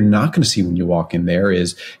 what you're not going to see when you walk in there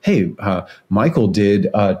is, hey, Michael did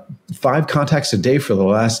 5 contacts a day for the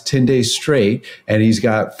last 10 days straight, and he's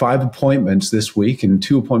got 5 appointments this week and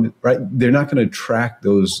 2 appointments, right? They're not going to track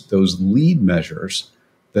those lead measures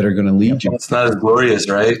that are going to lead you. It's not as glorious,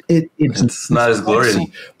 right? It's not as glorious.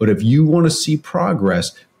 But if you want to see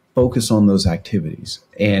progress, focus on those activities.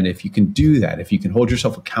 And if you can do that, if you can hold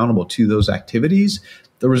yourself accountable to those activities,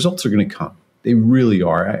 the results are going to come. They really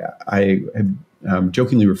are. I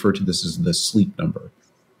jokingly refer to this as the sleep number.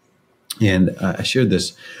 And I shared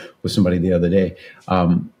this with somebody the other day.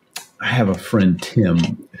 I have a friend,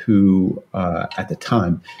 Tim, who at the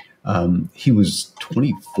time, he was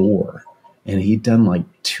 24 and he'd done like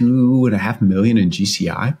 $2.5 million in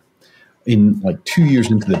GCI in like 2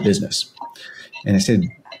 years into the business. And I said,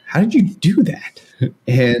 how did you do that?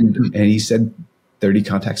 And he said 30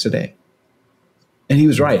 contacts a day. And he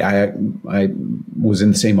was right. I was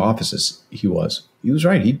in the same office as he was. He was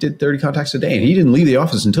right. He did 30 contacts a day, and he didn't leave the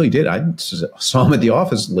office until he did. I saw him at the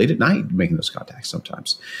office late at night making those contacts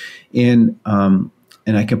sometimes. And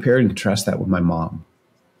I compared and contrast that with my mom.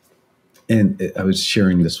 And I was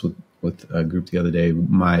sharing this with a group the other day.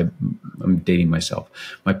 I'm dating myself.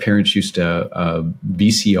 My parents used to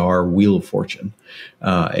VCR Wheel of Fortune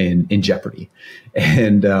in Jeopardy.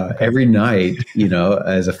 And every night,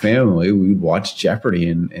 as a family, we would watch Jeopardy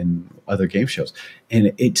and other game shows.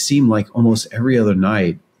 And it seemed like almost every other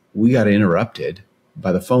night we got interrupted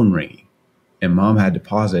by the phone ringing. And Mom had to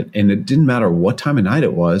pause it. And it didn't matter what time of night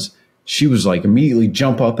it was. She was like immediately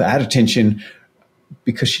jump up, add attention,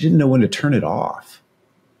 because she didn't know when to turn it off.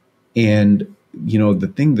 And,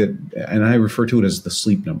 the thing and I refer to it as the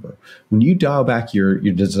sleep number. When you dial back your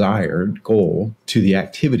desired goal to the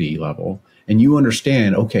activity level and you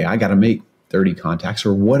understand, okay, I got to make 30 contacts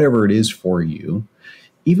or whatever it is for you,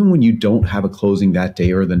 even when you don't have a closing that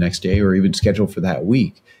day or the next day or even scheduled for that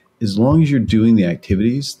week, as long as you're doing the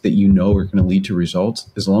activities that you know are going to lead to results,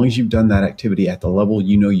 as long as you've done that activity at the level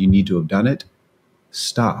you know you need to have done it,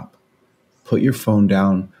 stop. Put your phone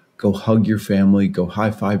down. Go hug your family, go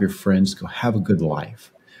high five your friends, go have a good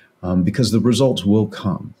life, because the results will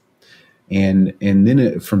come. And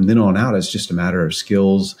then from then on out, it's just a matter of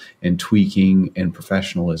skills and tweaking and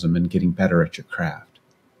professionalism and getting better at your craft.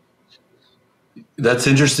 That's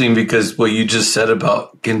interesting, because what you just said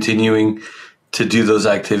about continuing to do those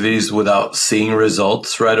activities without seeing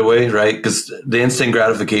results right away, right? Because the instant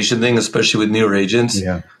gratification thing, especially with newer agents,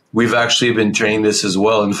 yeah. We've actually been training this as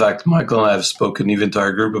well. In fact, Michael and I have spoken even to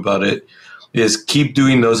our group about it, is keep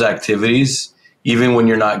doing those activities even when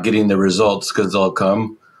you're not getting the results, because they'll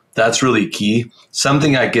come. That's really key.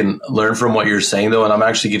 Something I can learn from what you're saying, though, and I'm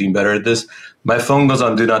actually getting better at this. My phone goes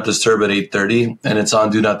on Do Not Disturb at 8:30, and it's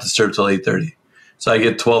on Do Not Disturb till 8:30. So I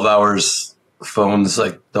get 12 hours. Phones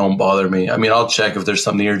don't bother me. I mean, I'll check if there's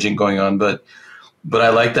something urgent going on, but I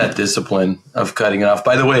like that discipline of cutting it off.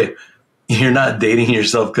 By the way, you're not dating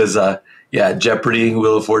yourself, because Jeopardy,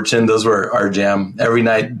 Wheel of Fortune, those were our jam every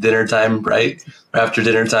night, dinner time, right? After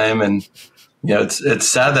dinner time. And, it's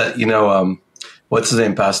sad that, what's his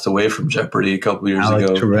name passed away from Jeopardy a couple years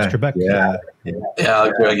ago. Trebek.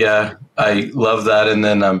 Yeah. I love that. And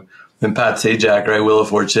then Pat Sajak, right? Wheel of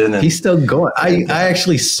Fortune. And he's still going. I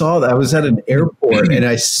actually saw that. I was at an airport and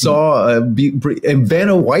I saw and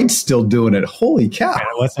Vanna White's still doing it. Holy cow.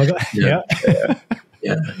 Yeah.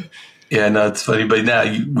 Yeah, no, it's funny, but now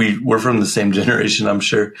we're from the same generation, I'm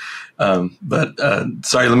sure. But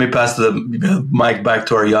sorry, let me pass the mic back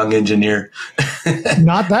to our young engineer.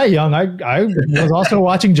 Not that young. I was also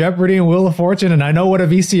watching Jeopardy and Wheel of Fortune, and I know what a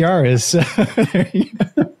VCR is. So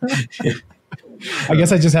I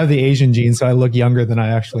guess I just have the Asian gene, so I look younger than I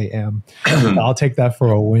actually am. I'll take that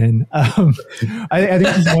for a win. I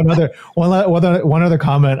think just one other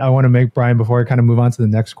comment I want to make, Bryon, before I kind of move on to the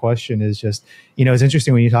next question is just, it's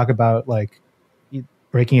interesting when you talk about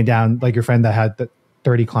breaking it down, like your friend that had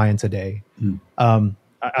 30 clients a day.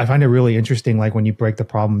 I find it really interesting, when you break the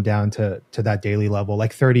problem down to that daily level,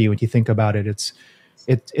 30, when you think about it, it's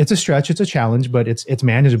a stretch, it's a challenge, but it's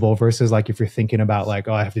manageable versus if you're thinking about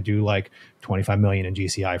I have to do 25 million in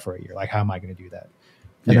GCI for a year. How am I going to do that?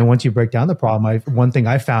 And then once you break down the problem, one thing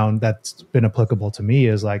I found that's been applicable to me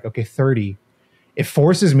is 30, it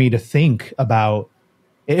forces me to think about,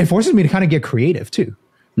 it forces me to kind of get creative too,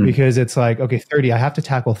 because it's 30, I have to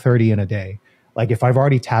tackle 30 in a day. If I've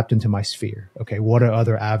already tapped into my sphere, okay, what are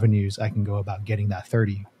other avenues I can go about getting that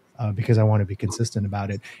 30? Because I want to be consistent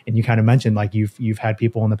about it. And you kind of mentioned you've had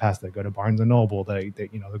people in the past that go to Barnes and Noble, they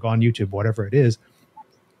go on YouTube, whatever it is.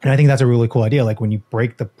 And I think that's a really cool idea. When you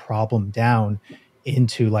break the problem down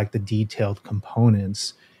into the detailed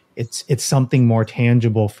components, it's something more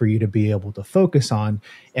tangible for you to be able to focus on.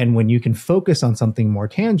 And when you can focus on something more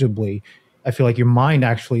tangibly, I feel like the mind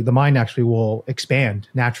actually will expand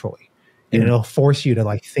naturally. And it'll force you to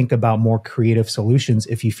like think about more creative solutions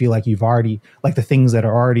if you feel like you've already, like the things that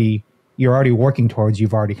you're already working towards,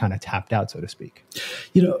 you've already kind of tapped out, so to speak.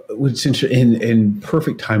 You know, what's interesting, and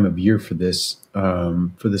perfect time of year for this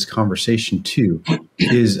conversation too,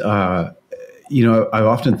 is you know, I've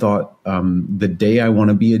often thought the day I want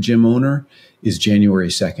to be a gym owner is January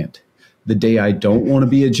 2nd. The day I don't want to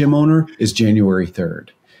be a gym owner is January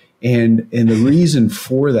 3rd. And the reason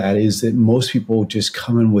for that is that most people just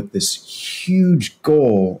come in with this huge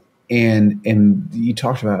goal, and you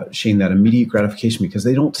talked about, Shane, that immediate gratification, because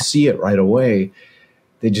they don't see it right away.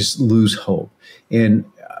 They just lose hope. And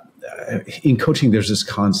in coaching, there's this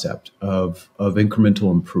concept of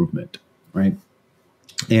incremental improvement, right?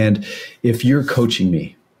 And if you're coaching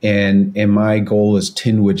me and my goal is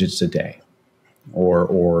 10 widgets a day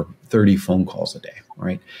or 30 phone calls a day,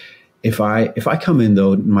 right? If I come in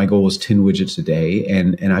though, my goal is 10 widgets a day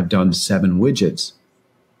and I've done 7 widgets,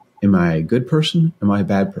 am I a good person? Am I a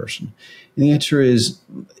bad person? And the answer is,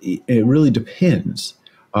 it really depends.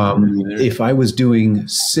 If I was doing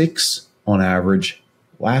 6 on average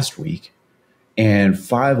last week and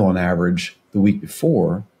 5 on average the week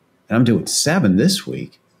before, and I'm doing 7 this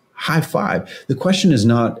week, high five. The question is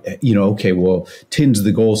not, you know, okay, well, 10's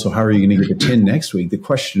the goal, so how are you going to get to 10 next week? The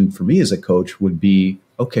question for me as a coach would be,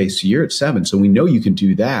 okay, so you're at 7, so we know you can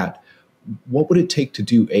do that. What would it take to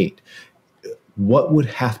do 8? What would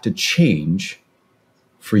have to change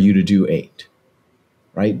for you to do 8?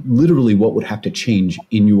 Right? Literally, what would have to change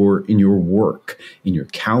in your work, in your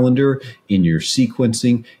calendar, in your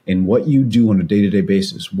sequencing, and what you do on a day-to-day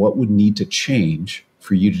basis? What would need to change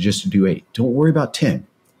for you to just do 8? Don't worry about 10.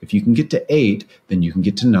 If you can get to 8, then you can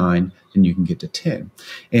get to 9, then you can get to 10.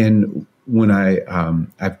 And when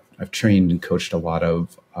I've trained and coached a lot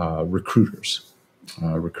of recruiters,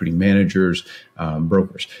 recruiting managers,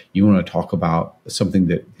 brokers. You want to talk about something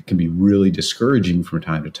that can be really discouraging from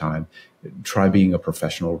time to time. Try being a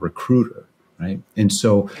professional recruiter, right? And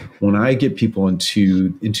so when I get people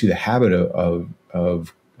into the habit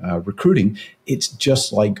of recruiting, it's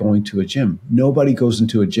just like going to a gym. Nobody goes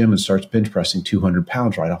into a gym and starts bench pressing 200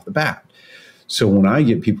 pounds right off the bat. So when I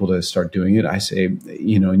get people to start doing it, I say,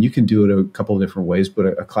 you know, and you can do it a couple of different ways, but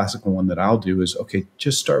a classical one that I'll do is, okay,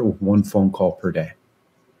 just start with 1 phone call per day.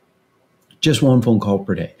 Just 1 phone call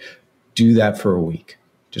per day. Do that for a week.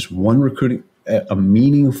 Just one recruiting, a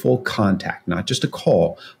meaningful contact, not just a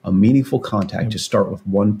call, a meaningful contact. Just start with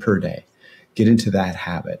 1 per day. Get into that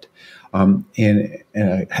habit. And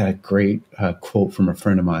I had a great quote from a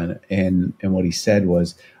friend of mine, and what he said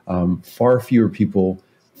was, far fewer people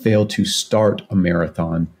fail to start a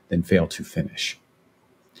marathon than fail to finish.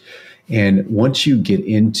 And once you get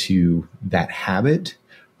into that habit,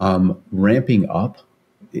 ramping up,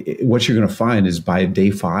 what you're going to find is by day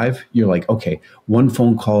 5, you're like, okay, 1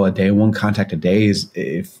 phone call a day, 1 contact a day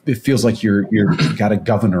it feels like you're got a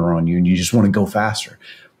governor on you and you just want to go faster.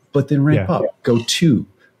 But then ramp up, go 2,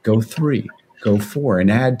 go 3, go 4, and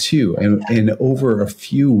add 2. And over a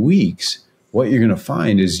few weeks, what you're going to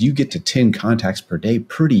find is you get to 10 contacts per day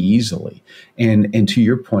pretty easily. And to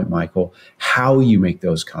your point, Michael, how you make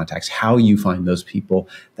those contacts, how you find those people,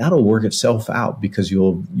 that'll work itself out because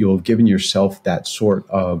you'll have given yourself that sort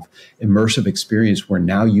of immersive experience where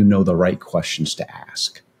now you know the right questions to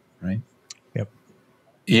ask, right? Yep.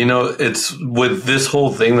 You know, it's with this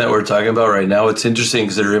whole thing that we're talking about right now, it's interesting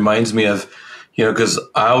because it reminds me of, you know, because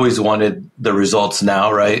I always wanted the results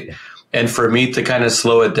now, right? And for me to kind of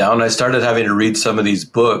slow it down, I started having to read some of these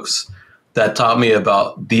books that taught me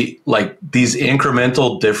about these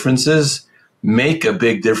incremental differences make a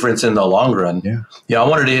big difference in the long run. Yeah, I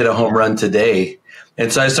wanted to hit a home run today.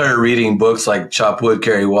 And so I started reading books like Chop Wood,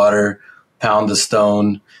 Carry Water, Pound the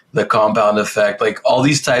Stone, The Compound Effect, like all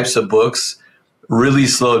these types of books really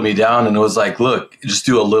slowed me down. And it was like, look, just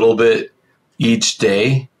do a little bit each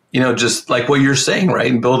day, you know, just like what you're saying,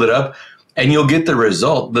 right? And build it up. And you'll get the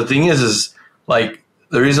result. The thing is like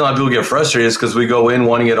the reason a lot of people get frustrated is because we go in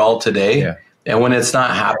wanting it all today. Yeah. And when it's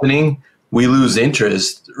not happening, we lose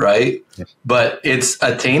interest, right? Yeah. But it's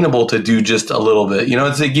attainable to do just a little bit. You know,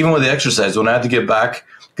 it's like even with the exercise, when I had to get back,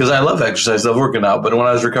 because I love exercise, I love working out. But when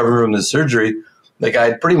I was recovering from the surgery, like I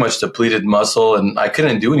had pretty much depleted muscle and I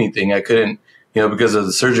couldn't do anything. I couldn't, you know, because of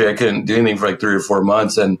the surgery, I couldn't do anything for like 3 or 4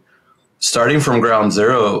 months. And starting from ground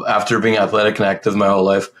zero after being athletic and active my whole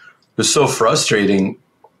life, was so frustrating,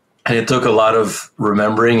 and it took a lot of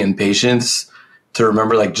remembering and patience to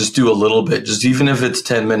remember, like, just do a little bit, just even if it's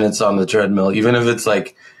 10 minutes on the treadmill, even if it's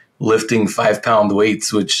like lifting 5-pound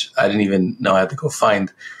weights, which I didn't even know I had to go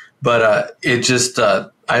find. But it just,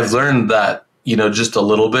 I've learned that, just a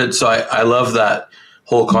little bit. So I love that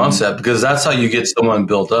whole concept because that's how you get someone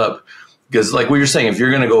built up. Because like what you're saying, if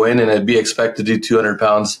you're going to go in and be expected to do 200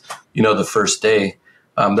 pounds, the first day,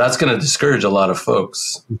 that's going to discourage a lot of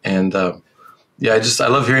folks. And I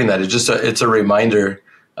love hearing that. It's a reminder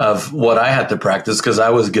of what I had to practice because I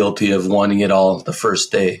was guilty of wanting it all the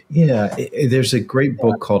first day. Yeah, there's a great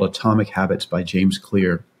book called Atomic Habits by James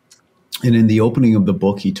Clear. And in the opening of the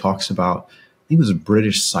book, he talks about, I think it was a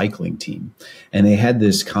British cycling team. And they had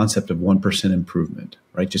this concept of 1% improvement,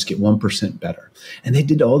 right? Just get 1% better. And they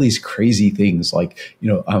did all these crazy things like,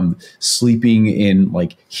 sleeping in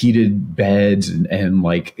like heated beds and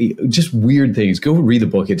like just weird things. Go read the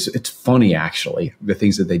book. It's funny, actually, the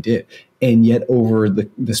things that they did. And yet over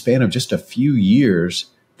the span of just a few years,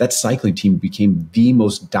 that cycling team became the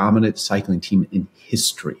most dominant cycling team in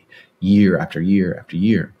history, year after year after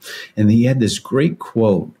year. And he had this great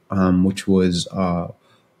quote, which was,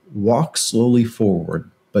 walk slowly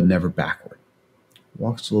forward, but never backward.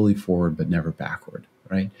 Walk slowly forward, but never backward.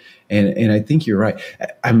 Right. And I think you're right.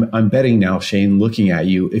 I'm betting now, Shane, looking at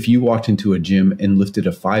you, if you walked into a gym and lifted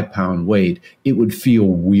a 5-pound weight, it would feel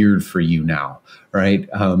weird for you now. Right.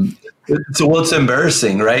 So it's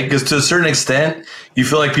embarrassing, right? Because to a certain extent, you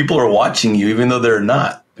feel like people are watching you, even though they're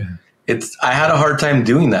not. I had a hard time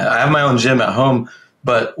doing that. I have my own gym at home,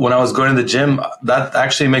 but when I was going to the gym, that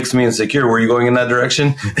actually makes me insecure. Were you going in that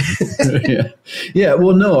direction? Yeah.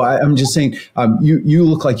 Well, no, I'm just saying you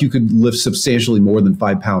look like you could lift substantially more than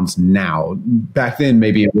 5 pounds now. Back then,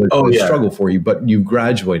 maybe it was a struggle for you, but you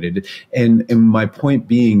graduated. And my point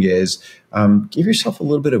being is give yourself a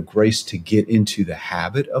little bit of grace to get into the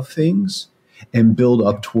habit of things and build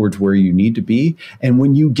up towards where you need to be. And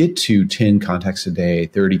when you get to 10 contacts a day,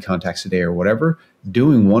 30 contacts a day or whatever,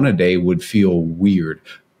 doing one a day would feel weird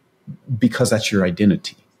because that's your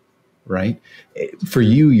identity, right? For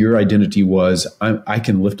you, your identity was, I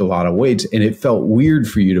can lift a lot of weights, and it felt weird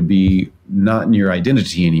for you to be not in your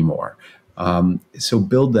identity anymore. So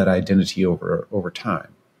build that identity over time.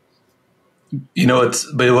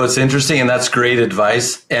 What's interesting, and that's great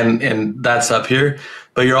advice, and that's up here.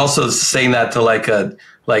 But you're also saying that to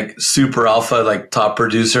like super alpha, like top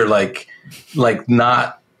producer, like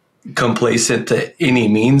not complacent to any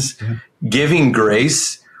means. Yeah. Giving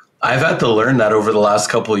grace. I've had to learn that over the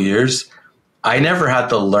last couple of years. I never had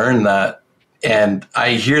to learn that. And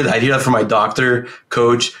I hear that from my doctor,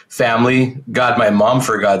 coach, family, God, my mom,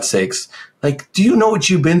 for God's sakes. Like, do you know what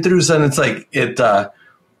you've been through, son? It's like,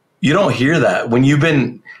 you don't hear that when you've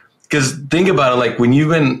been, because think about it, like when you've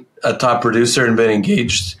been a top producer and been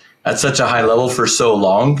engaged at such a high level for so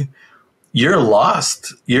long, you're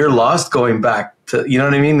lost. You're lost going back to, you know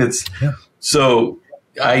what I mean? It's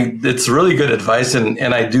really good advice. And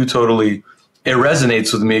I do totally, it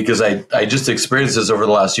resonates with me because I just experienced this over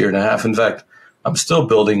the last year and a half. In fact, I'm still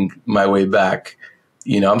building my way back.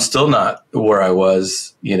 I'm still not where I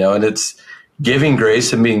was, and it's, giving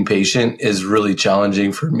grace and being patient is really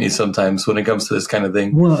challenging for me sometimes when it comes to this kind of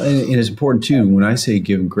thing. Well, and it's important too. When I say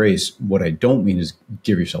give grace, what I don't mean is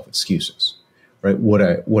give yourself excuses, right?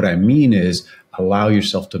 What I mean is allow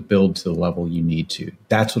yourself to build to the level you need to.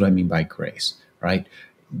 That's what I mean by grace, right?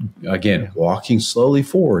 Again, walking slowly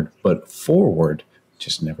forward, but forward,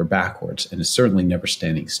 just never backwards, and it's certainly never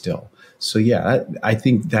standing still. So yeah, I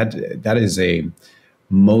think that is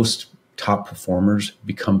most top performers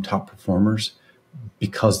become top performers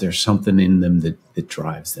because there's something in them that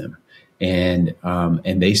drives them. And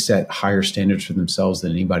they set higher standards for themselves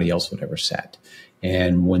than anybody else would ever set.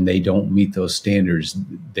 And when they don't meet those standards,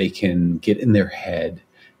 they can get in their head.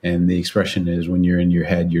 And the expression is, when you're in your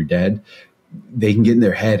head, you're dead. They can get in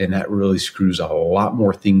their head, and that really screws a lot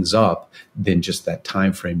more things up than just that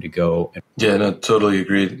time frame to go. Yeah, no, totally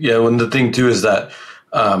agreed. Yeah, when the thing too is that,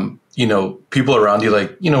 people around you,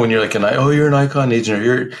 like, when you're like, you're an icon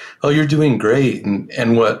agent, or you're doing great.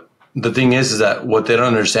 And what the thing is that what they don't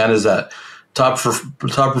understand is that top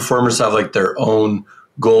performers have like their own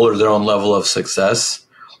goal or their own level of success.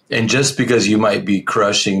 And just because you might be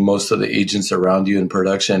crushing most of the agents around you in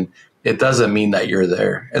production, it doesn't mean that you're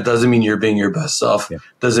there. It doesn't mean you're being your best self. Yeah.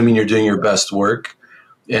 It doesn't mean you're doing your best work.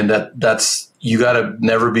 And that's, you got to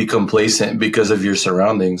never be complacent because of your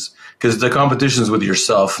surroundings, because the competition is with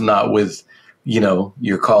yourself, not with,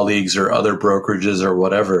 your colleagues or other brokerages or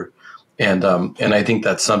whatever. And I think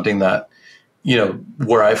that's something that,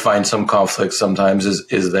 where I find some conflict sometimes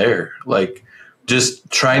is there. Like, just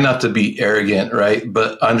try not to be arrogant, right?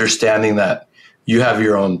 But understanding that you have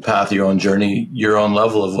your own path, your own journey, your own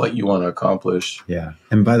level of what you want to accomplish. Yeah.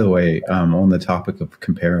 And by the way, on the topic of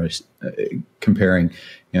comparing,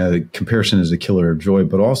 the comparison is a killer of joy,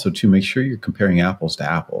 but also to make sure you're comparing apples to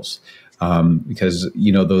apples. Because,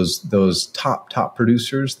 those top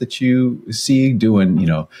producers that you see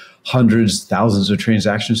doing, hundreds, thousands of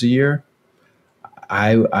transactions a year,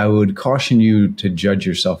 I would caution you to judge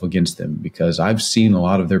yourself against them, because I've seen a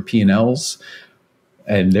lot of their P&Ls,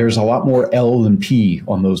 and there's a lot more L than P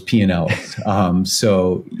on those P&Ls.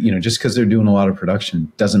 So, just because they're doing a lot of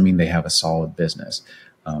production doesn't mean they have a solid business.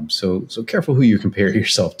 So careful who you compare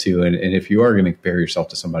yourself to. And if you are going to compare yourself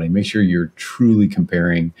to somebody, make sure you're truly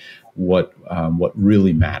comparing what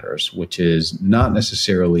really matters, which is not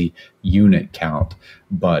necessarily unit count,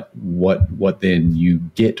 but what then you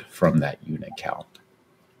get from that unit count.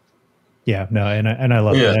 Yeah, no, and I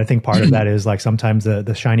love that. I think part of that is like sometimes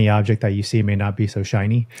the shiny object that you see may not be so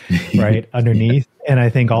shiny, right, underneath. And I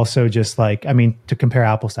think also just like, to compare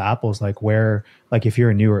apples to apples, like if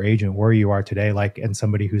you're a newer agent, where you are today, like, and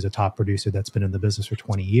somebody who's a top producer that's been in the business for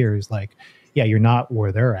 20 years, like, yeah, you're not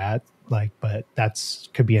where they're at, like, but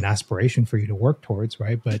could be an aspiration for you to work towards,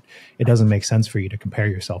 right? But it doesn't make sense for you to compare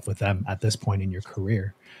yourself with them at this point in your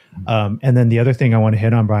career. And then the other thing I want to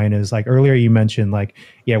hit on, Bryon, is like earlier you mentioned, like,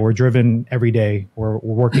 yeah, we're driven every day. We're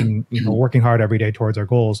working, working hard every day towards our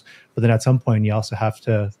goals. But then at some point you also have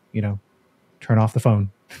to, turn off the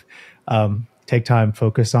phone, take time,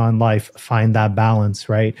 focus on life, find that balance,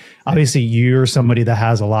 right? Obviously you're somebody that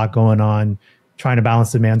has a lot going on, trying to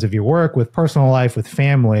balance the demands of your work with personal life, with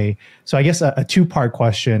family. So I guess a two-part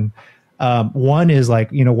question. One is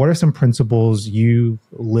like, what are some principles you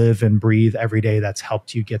live and breathe every day that's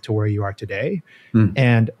helped you get to where you are today?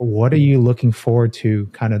 And what are you looking forward to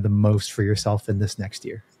kind of the most for yourself in this next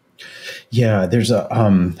year? Yeah, there's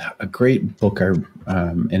a great book in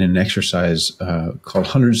an exercise called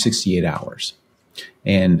 168 Hours.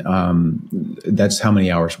 And that's how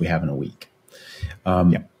many hours we have in a week.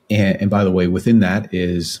 And by the way, within that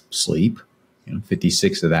is sleep.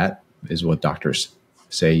 56 of that is what doctors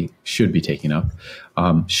say should be taken up.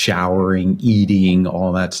 Showering, eating,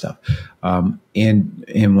 all that stuff. And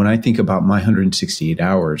when I think about my 168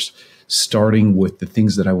 hours, starting with the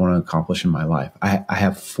things that I want to accomplish in my life, I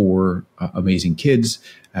have 4 amazing kids.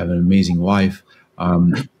 I have an amazing wife.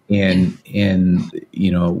 And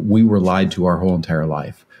we were lied to our whole entire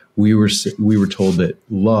life. We were told that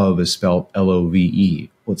love is spelled Love.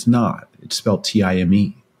 Well, it's not. It's spelled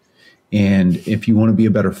Time. And if you want to be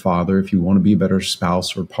a better father, if you want to be a better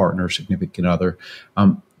spouse or partner, significant other,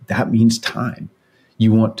 that means time.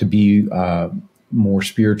 You want to be more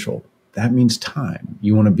spiritual. That means time.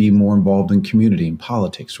 You want to be more involved in community and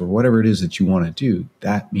politics or whatever it is that you want to do.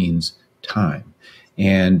 That means time.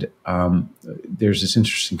 And there's this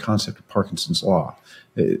interesting concept of Parkinson's law.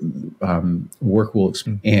 Work will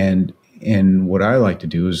expand. And what I like to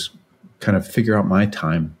do is kind of figure out my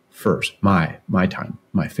time first, my time,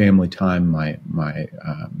 my family time, I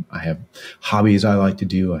have hobbies I like to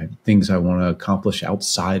do. I have things I want to accomplish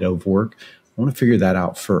outside of work. I want to figure that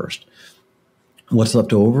out first. What's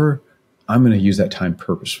left over, I'm going to use that time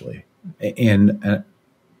purposefully. And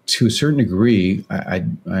to a certain degree, I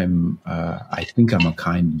think I'm a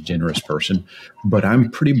kind and generous person, but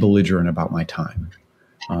I'm pretty belligerent about my time.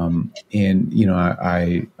 I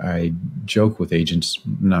joke with agents,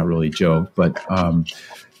 not really joke, but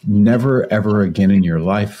never, ever again in your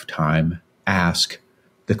lifetime ask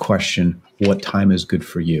the question, what time is good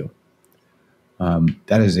for you?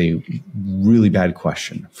 That is a really bad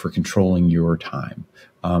question for controlling your time.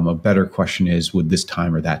 A better question is, would this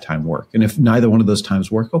time or that time work? And if neither one of those times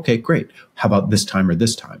work, okay, great. How about this time or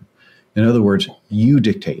this time? In other words, you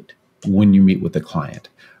dictate when you meet with the client.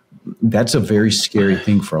 That's a very scary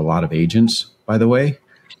thing for a lot of agents, by the way.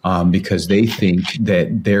 Because they think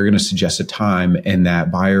that they're going to suggest a time and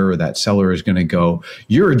that buyer or that seller is going to go,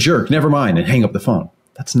 you're a jerk, never mind, and hang up the phone.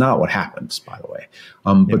 That's not what happens, by the way.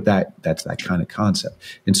 But that's that kind of concept.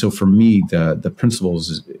 And so for me, the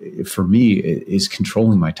principles is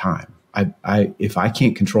controlling my time. If I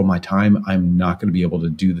can't control my time, I'm not going to be able to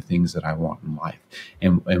do the things that I want in life.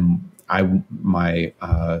 And my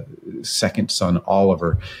second son,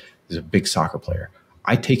 Oliver, is a big soccer player.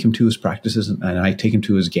 I take him to his practices and I take him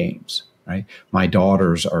to his games, right? My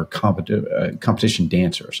daughters are competition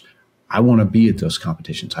dancers. I want to be at those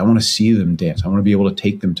competitions. I want to see them dance. I want to be able to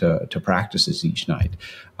take them to practices each night.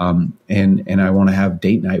 And I want to have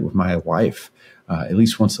date night with my wife at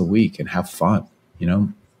least once a week and have fun,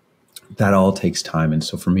 that all takes time. And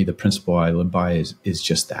so for me, the principle I live by is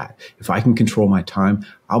just that. If I can control my time,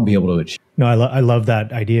 I'll be able to achieve. No, I love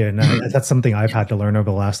that idea. And that's something I've had to learn over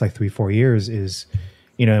the last like 3-4 years is,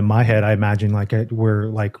 in my head, I imagine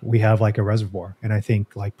we have like a reservoir. And I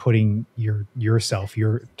think like putting your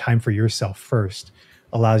time for yourself first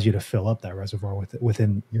allows you to fill up that reservoir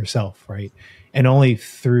within yourself. Right. And only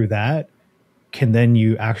through that can then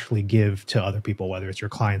you actually give to other people, whether it's your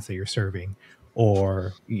clients that you're serving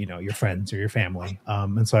or, your friends or your family.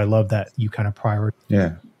 And so I love that you kind of prioritize.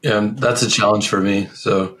 Yeah. Yeah, that's a challenge for me.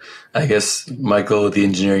 So I guess Michael with the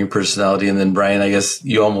engineering personality, and then Bryon, I guess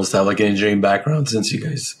you almost have like an engineering background since you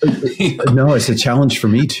guys. No, it's a challenge for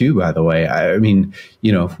me too, by the way. I mean,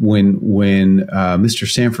 when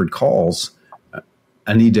Mr. Sanford calls,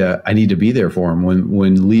 I need to be there for him.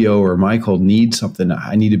 When Leo or Michael need something,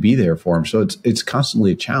 I need to be there for him. So it's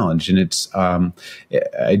constantly a challenge, and it's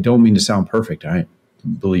I don't mean to sound perfect.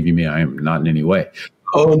 Believe you me, I am not in any way.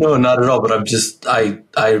 Oh no, not at all. But I'm just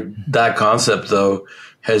that concept though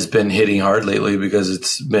has been hitting hard lately because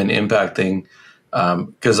it's been impacting.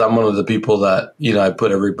 Because I'm one of the people that I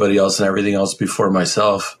put everybody else and everything else before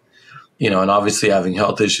myself. And obviously having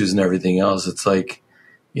health issues and everything else, it's like.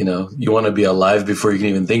 You want to be alive before you can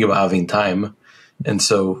even think about having time. And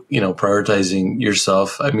so, prioritizing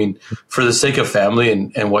yourself. I mean, for the sake of family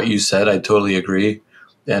and what you said, I totally agree.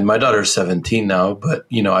 And my daughter's 17 now, but,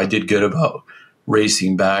 I did good about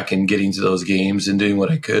racing back and getting to those games and doing what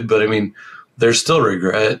I could. But I mean, there's still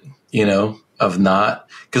regret, of not,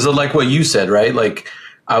 because like what you said, right? Like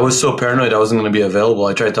I was so paranoid I wasn't going to be available.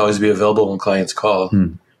 I tried to always be available when clients call,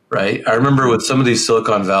 right? I remember with some of these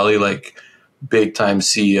Silicon Valley, like, big time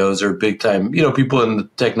CEOs or big time, people in the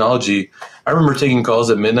technology. I remember taking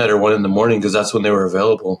calls at midnight or 1 a.m. because that's when they were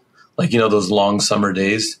available. Like, those long summer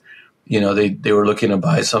days, they were looking to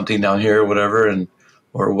buy something down here or whatever,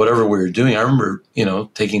 or whatever we were doing. I remember,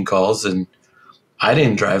 taking calls, and I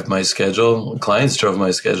didn't drive my schedule. Clients drove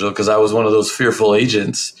my schedule because I was one of those fearful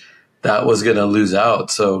agents that was going to lose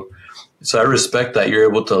out. So I respect that you're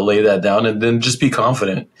able to lay that down and then just be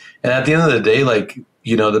confident. And at the end of the day, like,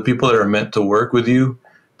 the people that are meant to work with you,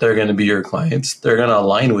 they're going to be your clients. They're going to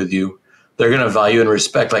align with you. They're going to value and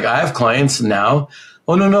respect. Like I have clients now.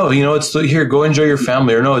 Oh, no, it's here, go enjoy your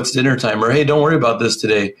family, or no, it's dinner time, or hey, don't worry about this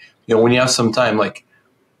today. When you have some time, like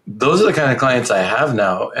those are the kind of clients I have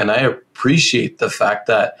now. And I appreciate the fact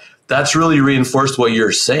that that's really reinforced what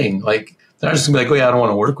you're saying. Like they're not just gonna be like, oh yeah, I don't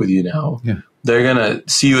want to work with you now. Yeah. They're going to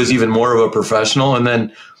see you as even more of a professional. And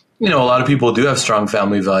then, a lot of people do have strong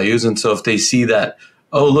family values. And so if they see that,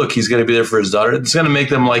 oh, look, he's going to be there for his daughter, it's going to make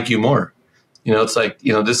them like you more. It's like,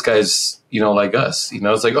 this guy's, like us,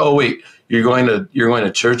 it's like, oh, wait, you're going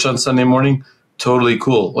to church on Sunday morning. Totally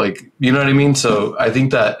cool. Like, you know what I mean? So I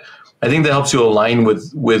think that helps you align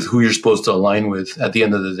with who you're supposed to align with at the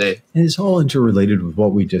end of the day. And it's all interrelated with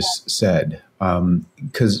what we just said.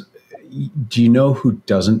 Because do you know who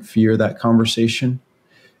doesn't fear that conversation?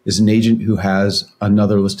 Is an agent who has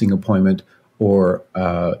another listing appointment or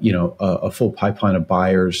a full pipeline of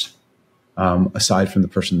buyers aside from the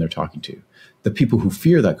person they're talking to. The people who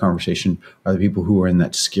fear that conversation are the people who are in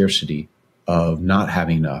that scarcity of not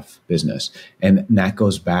having enough business. And that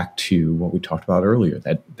goes back to what we talked about earlier,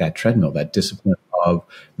 that treadmill, that discipline of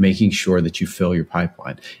making sure that you fill your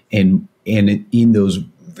pipeline. And in those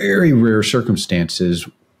very rare circumstances,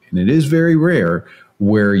 and it is very rare,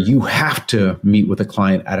 where you have to meet with a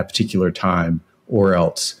client at a particular time or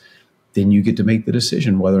else, then you get to make the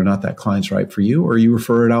decision whether or not that client's right for you, or you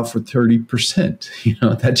refer it out for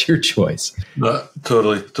 30%. That's your choice.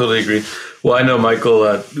 Totally agree. Well, I know,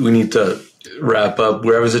 Michael, we need to wrap up.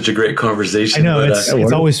 We're having such a great conversation. I know,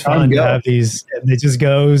 it's always fun to have these. It just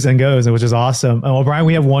goes and goes, which is awesome. Well, Bryon,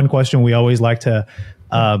 we have one question we always like to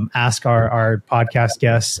ask our podcast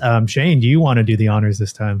guests. Shanne, do you want to do the honors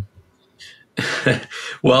this time?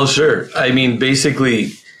 Well, sure. I mean,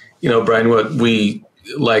 basically, Bryon, what we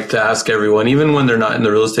like to ask everyone, even when they're not in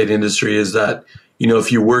the real estate industry, is that,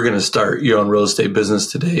 if you were going to start your own real estate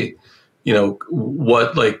business today,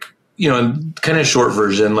 what, like, in kind of short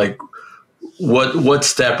version, like what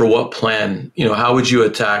step or what plan, how would you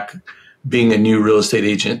attack being a new real estate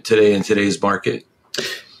agent today in today's market?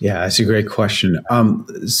 Yeah, that's a great question.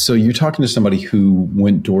 So you're talking to somebody who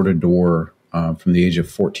went door to door from the age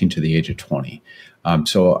of 14 to the age of 20.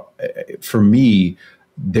 So for me,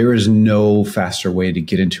 there is no faster way to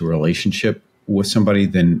get into a relationship with somebody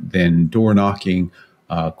than door knocking,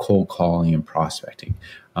 cold calling, and prospecting.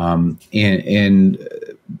 But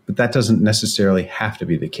that doesn't necessarily have to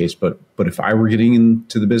be the case. But if I were getting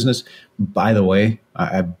into the business, by the way,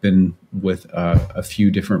 I've been with a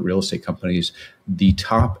few different real estate companies. The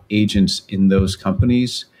top agents in those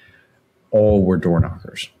companies all were door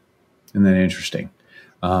knockers. Isn't that interesting?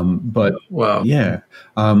 But wow. Yeah.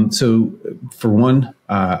 So for one,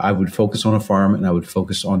 I would focus on a farm, and I would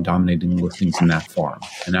focus on dominating listings in that farm.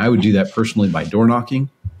 And I would do that personally by door knocking.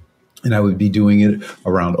 And I would be doing it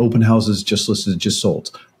around open houses, just listed, just sold.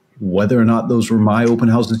 Whether or not those were my open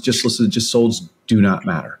houses, just listed, just sold, do not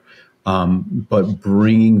matter. But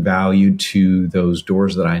bringing value to those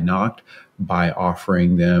doors that I knocked by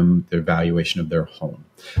offering them the valuation of their home.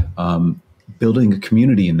 Building a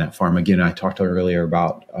community in that farm. Again, I talked earlier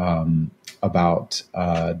about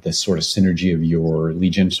the sort of synergy of your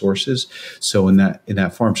lead gen sources. So in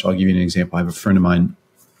that farm, so I'll give you an example. I have a friend of mine.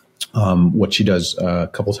 What she does a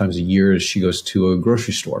couple times a year is she goes to a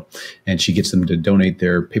grocery store and she gets them to donate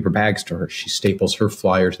their paper bags to her. She staples her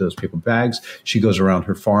flyer to those paper bags. She goes around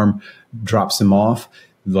her farm, drops them off,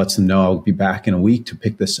 lets them know I'll be back in a week to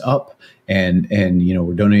pick this up. And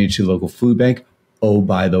we're donating to the local food bank. Oh,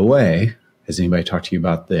 by the way, has anybody talked to you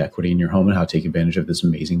about the equity in your home and how to take advantage of this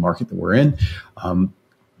amazing market that we're in?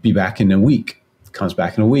 Be back in a week. Comes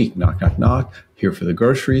back in a week. Knock, knock, knock. Here for the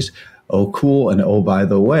groceries. Oh, cool. And oh, by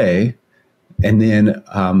the way, and then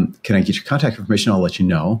can I get your contact information? I'll let you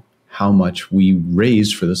know how much we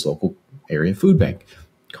raised for this local area food bank.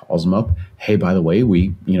 Calls them up. Hey, by the way,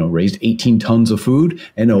 we raised 18 tons of food.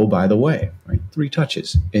 And oh, by the way, right, 3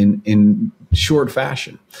 touches in short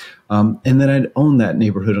fashion. And then I'd own that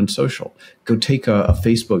neighborhood on social. Go take a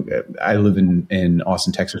Facebook. I live in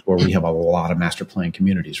Austin, Texas, where we have a lot of master plan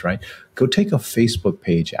communities, right? Go take a Facebook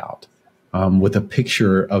page out with a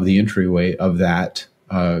picture of the entryway of that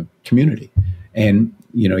community. And,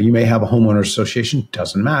 you may have a homeowners association,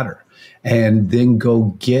 doesn't matter. And then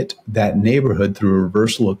go get that neighborhood through a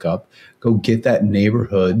reverse lookup, go get that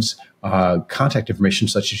neighborhood's contact information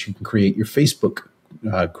such as you can create your Facebook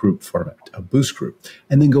group format, a boost group,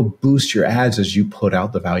 and then go boost your ads as you put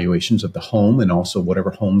out the valuations of the home and also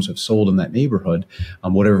whatever homes have sold in that neighborhood,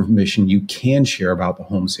 whatever information you can share about the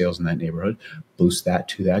home sales in that neighborhood, boost that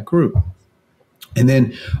to that group. And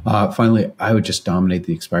then finally, I would just dominate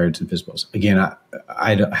the expireds and FSBOs. Again,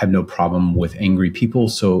 I have no problem with angry people,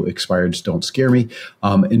 so expireds don't scare me.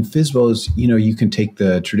 In FSBOs, you can take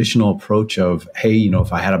the traditional approach of, hey,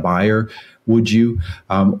 if I had a buyer, would you?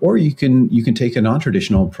 Or you can take a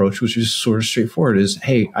non-traditional approach, which is sort of straightforward, is,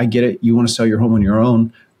 hey, I get it. You want to sell your home on your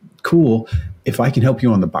own. Cool. If I can help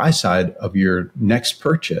you on the buy side of your next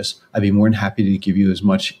purchase, I'd be more than happy to give you as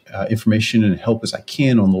much information and help as I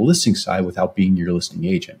can on the listing side without being your listing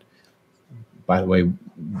agent. By the way,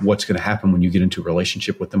 what's going to happen when you get into a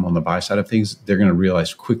relationship with them on the buy side of things, they're going to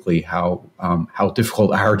realize quickly how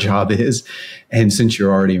difficult our job is. And since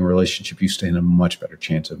you're already in a relationship, you stand a much better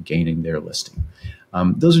chance of gaining their listing.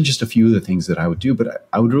 Those are just a few of the things that I would do, but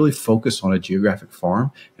I would really focus on a geographic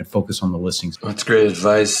farm and focus on the listings. That's great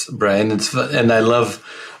advice, Bryon. And I love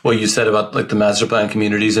what you said about like the master plan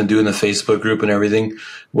communities and doing the Facebook group and everything.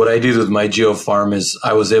 What I did with my geo farm is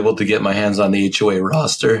I was able to get my hands on the HOA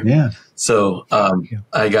roster. Yeah. So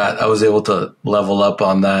I was able to level up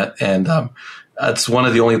on that. And that's one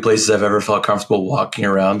of the only places I've ever felt comfortable walking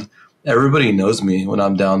around. Everybody knows me when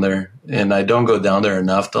I'm down there, and I don't go down there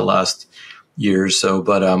enough the last year or so.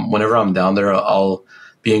 But whenever I'm down there, I'll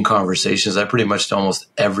be in conversations. I pretty much know almost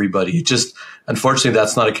everybody. Just unfortunately,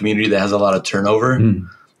 that's not a community that has a lot of turnover.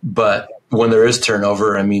 But when there is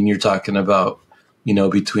turnover, I mean, you're talking about,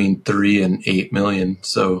 between 3 and 8 million.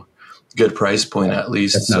 So good price point at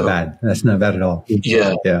least. That's not bad. That's not bad at all.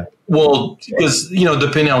 Yeah. Yeah. Well, because,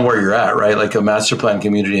 depending on where you're at, right? Like a master plan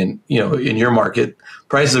community and, in your market,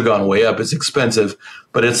 prices have gone way up. It's expensive,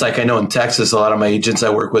 but it's like, I know in Texas, a lot of my agents I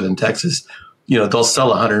work with in Texas, they'll sell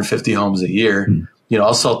 150 homes a year.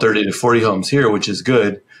 I'll sell 30 to 40 homes here, which is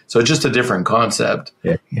good. So it's just a different concept.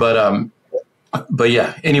 Yeah. But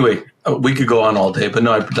yeah, anyway, we could go on all day, but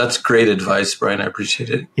no, that's great advice, Bryon. I appreciate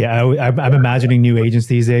it. Yeah, I'm imagining new agents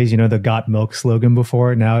these days, the got milk slogan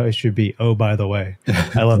before. Now it should be, oh, by the way.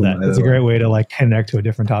 I love that. It's a great way to like connect to a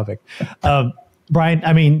different topic. Bryon,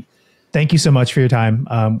 I mean, thank you so much for your time.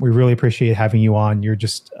 We really appreciate having you on. You're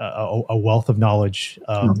just a wealth of knowledge,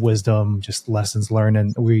 wisdom, just lessons learned.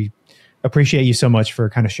 And we appreciate you so much for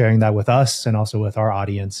kind of sharing that with us and also with our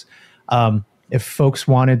audience. if folks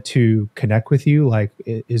wanted to connect with you, like,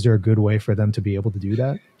 is there a good way for them to be able to do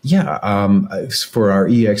that? Yeah. For our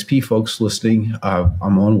EXP folks listening,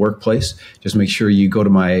 I'm on Workplace. Just make sure you go to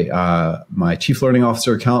my Chief Learning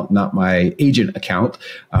Officer account, not my agent account.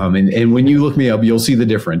 And when you look me up, you'll see the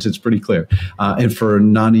difference. It's pretty clear. And for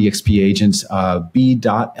non-EXP agents,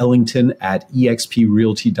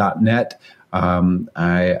 b.ellington@exprealty.net.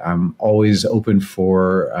 I'm always open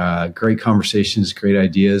for great conversations, great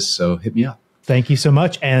ideas. So hit me up. Thank you so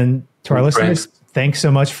much. And to our listeners, thanks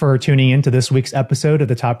so much for tuning in to this week's episode of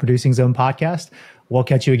the Top Producing Zone podcast. We'll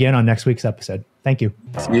catch you again on next week's episode. Thank you.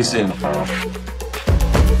 See you soon.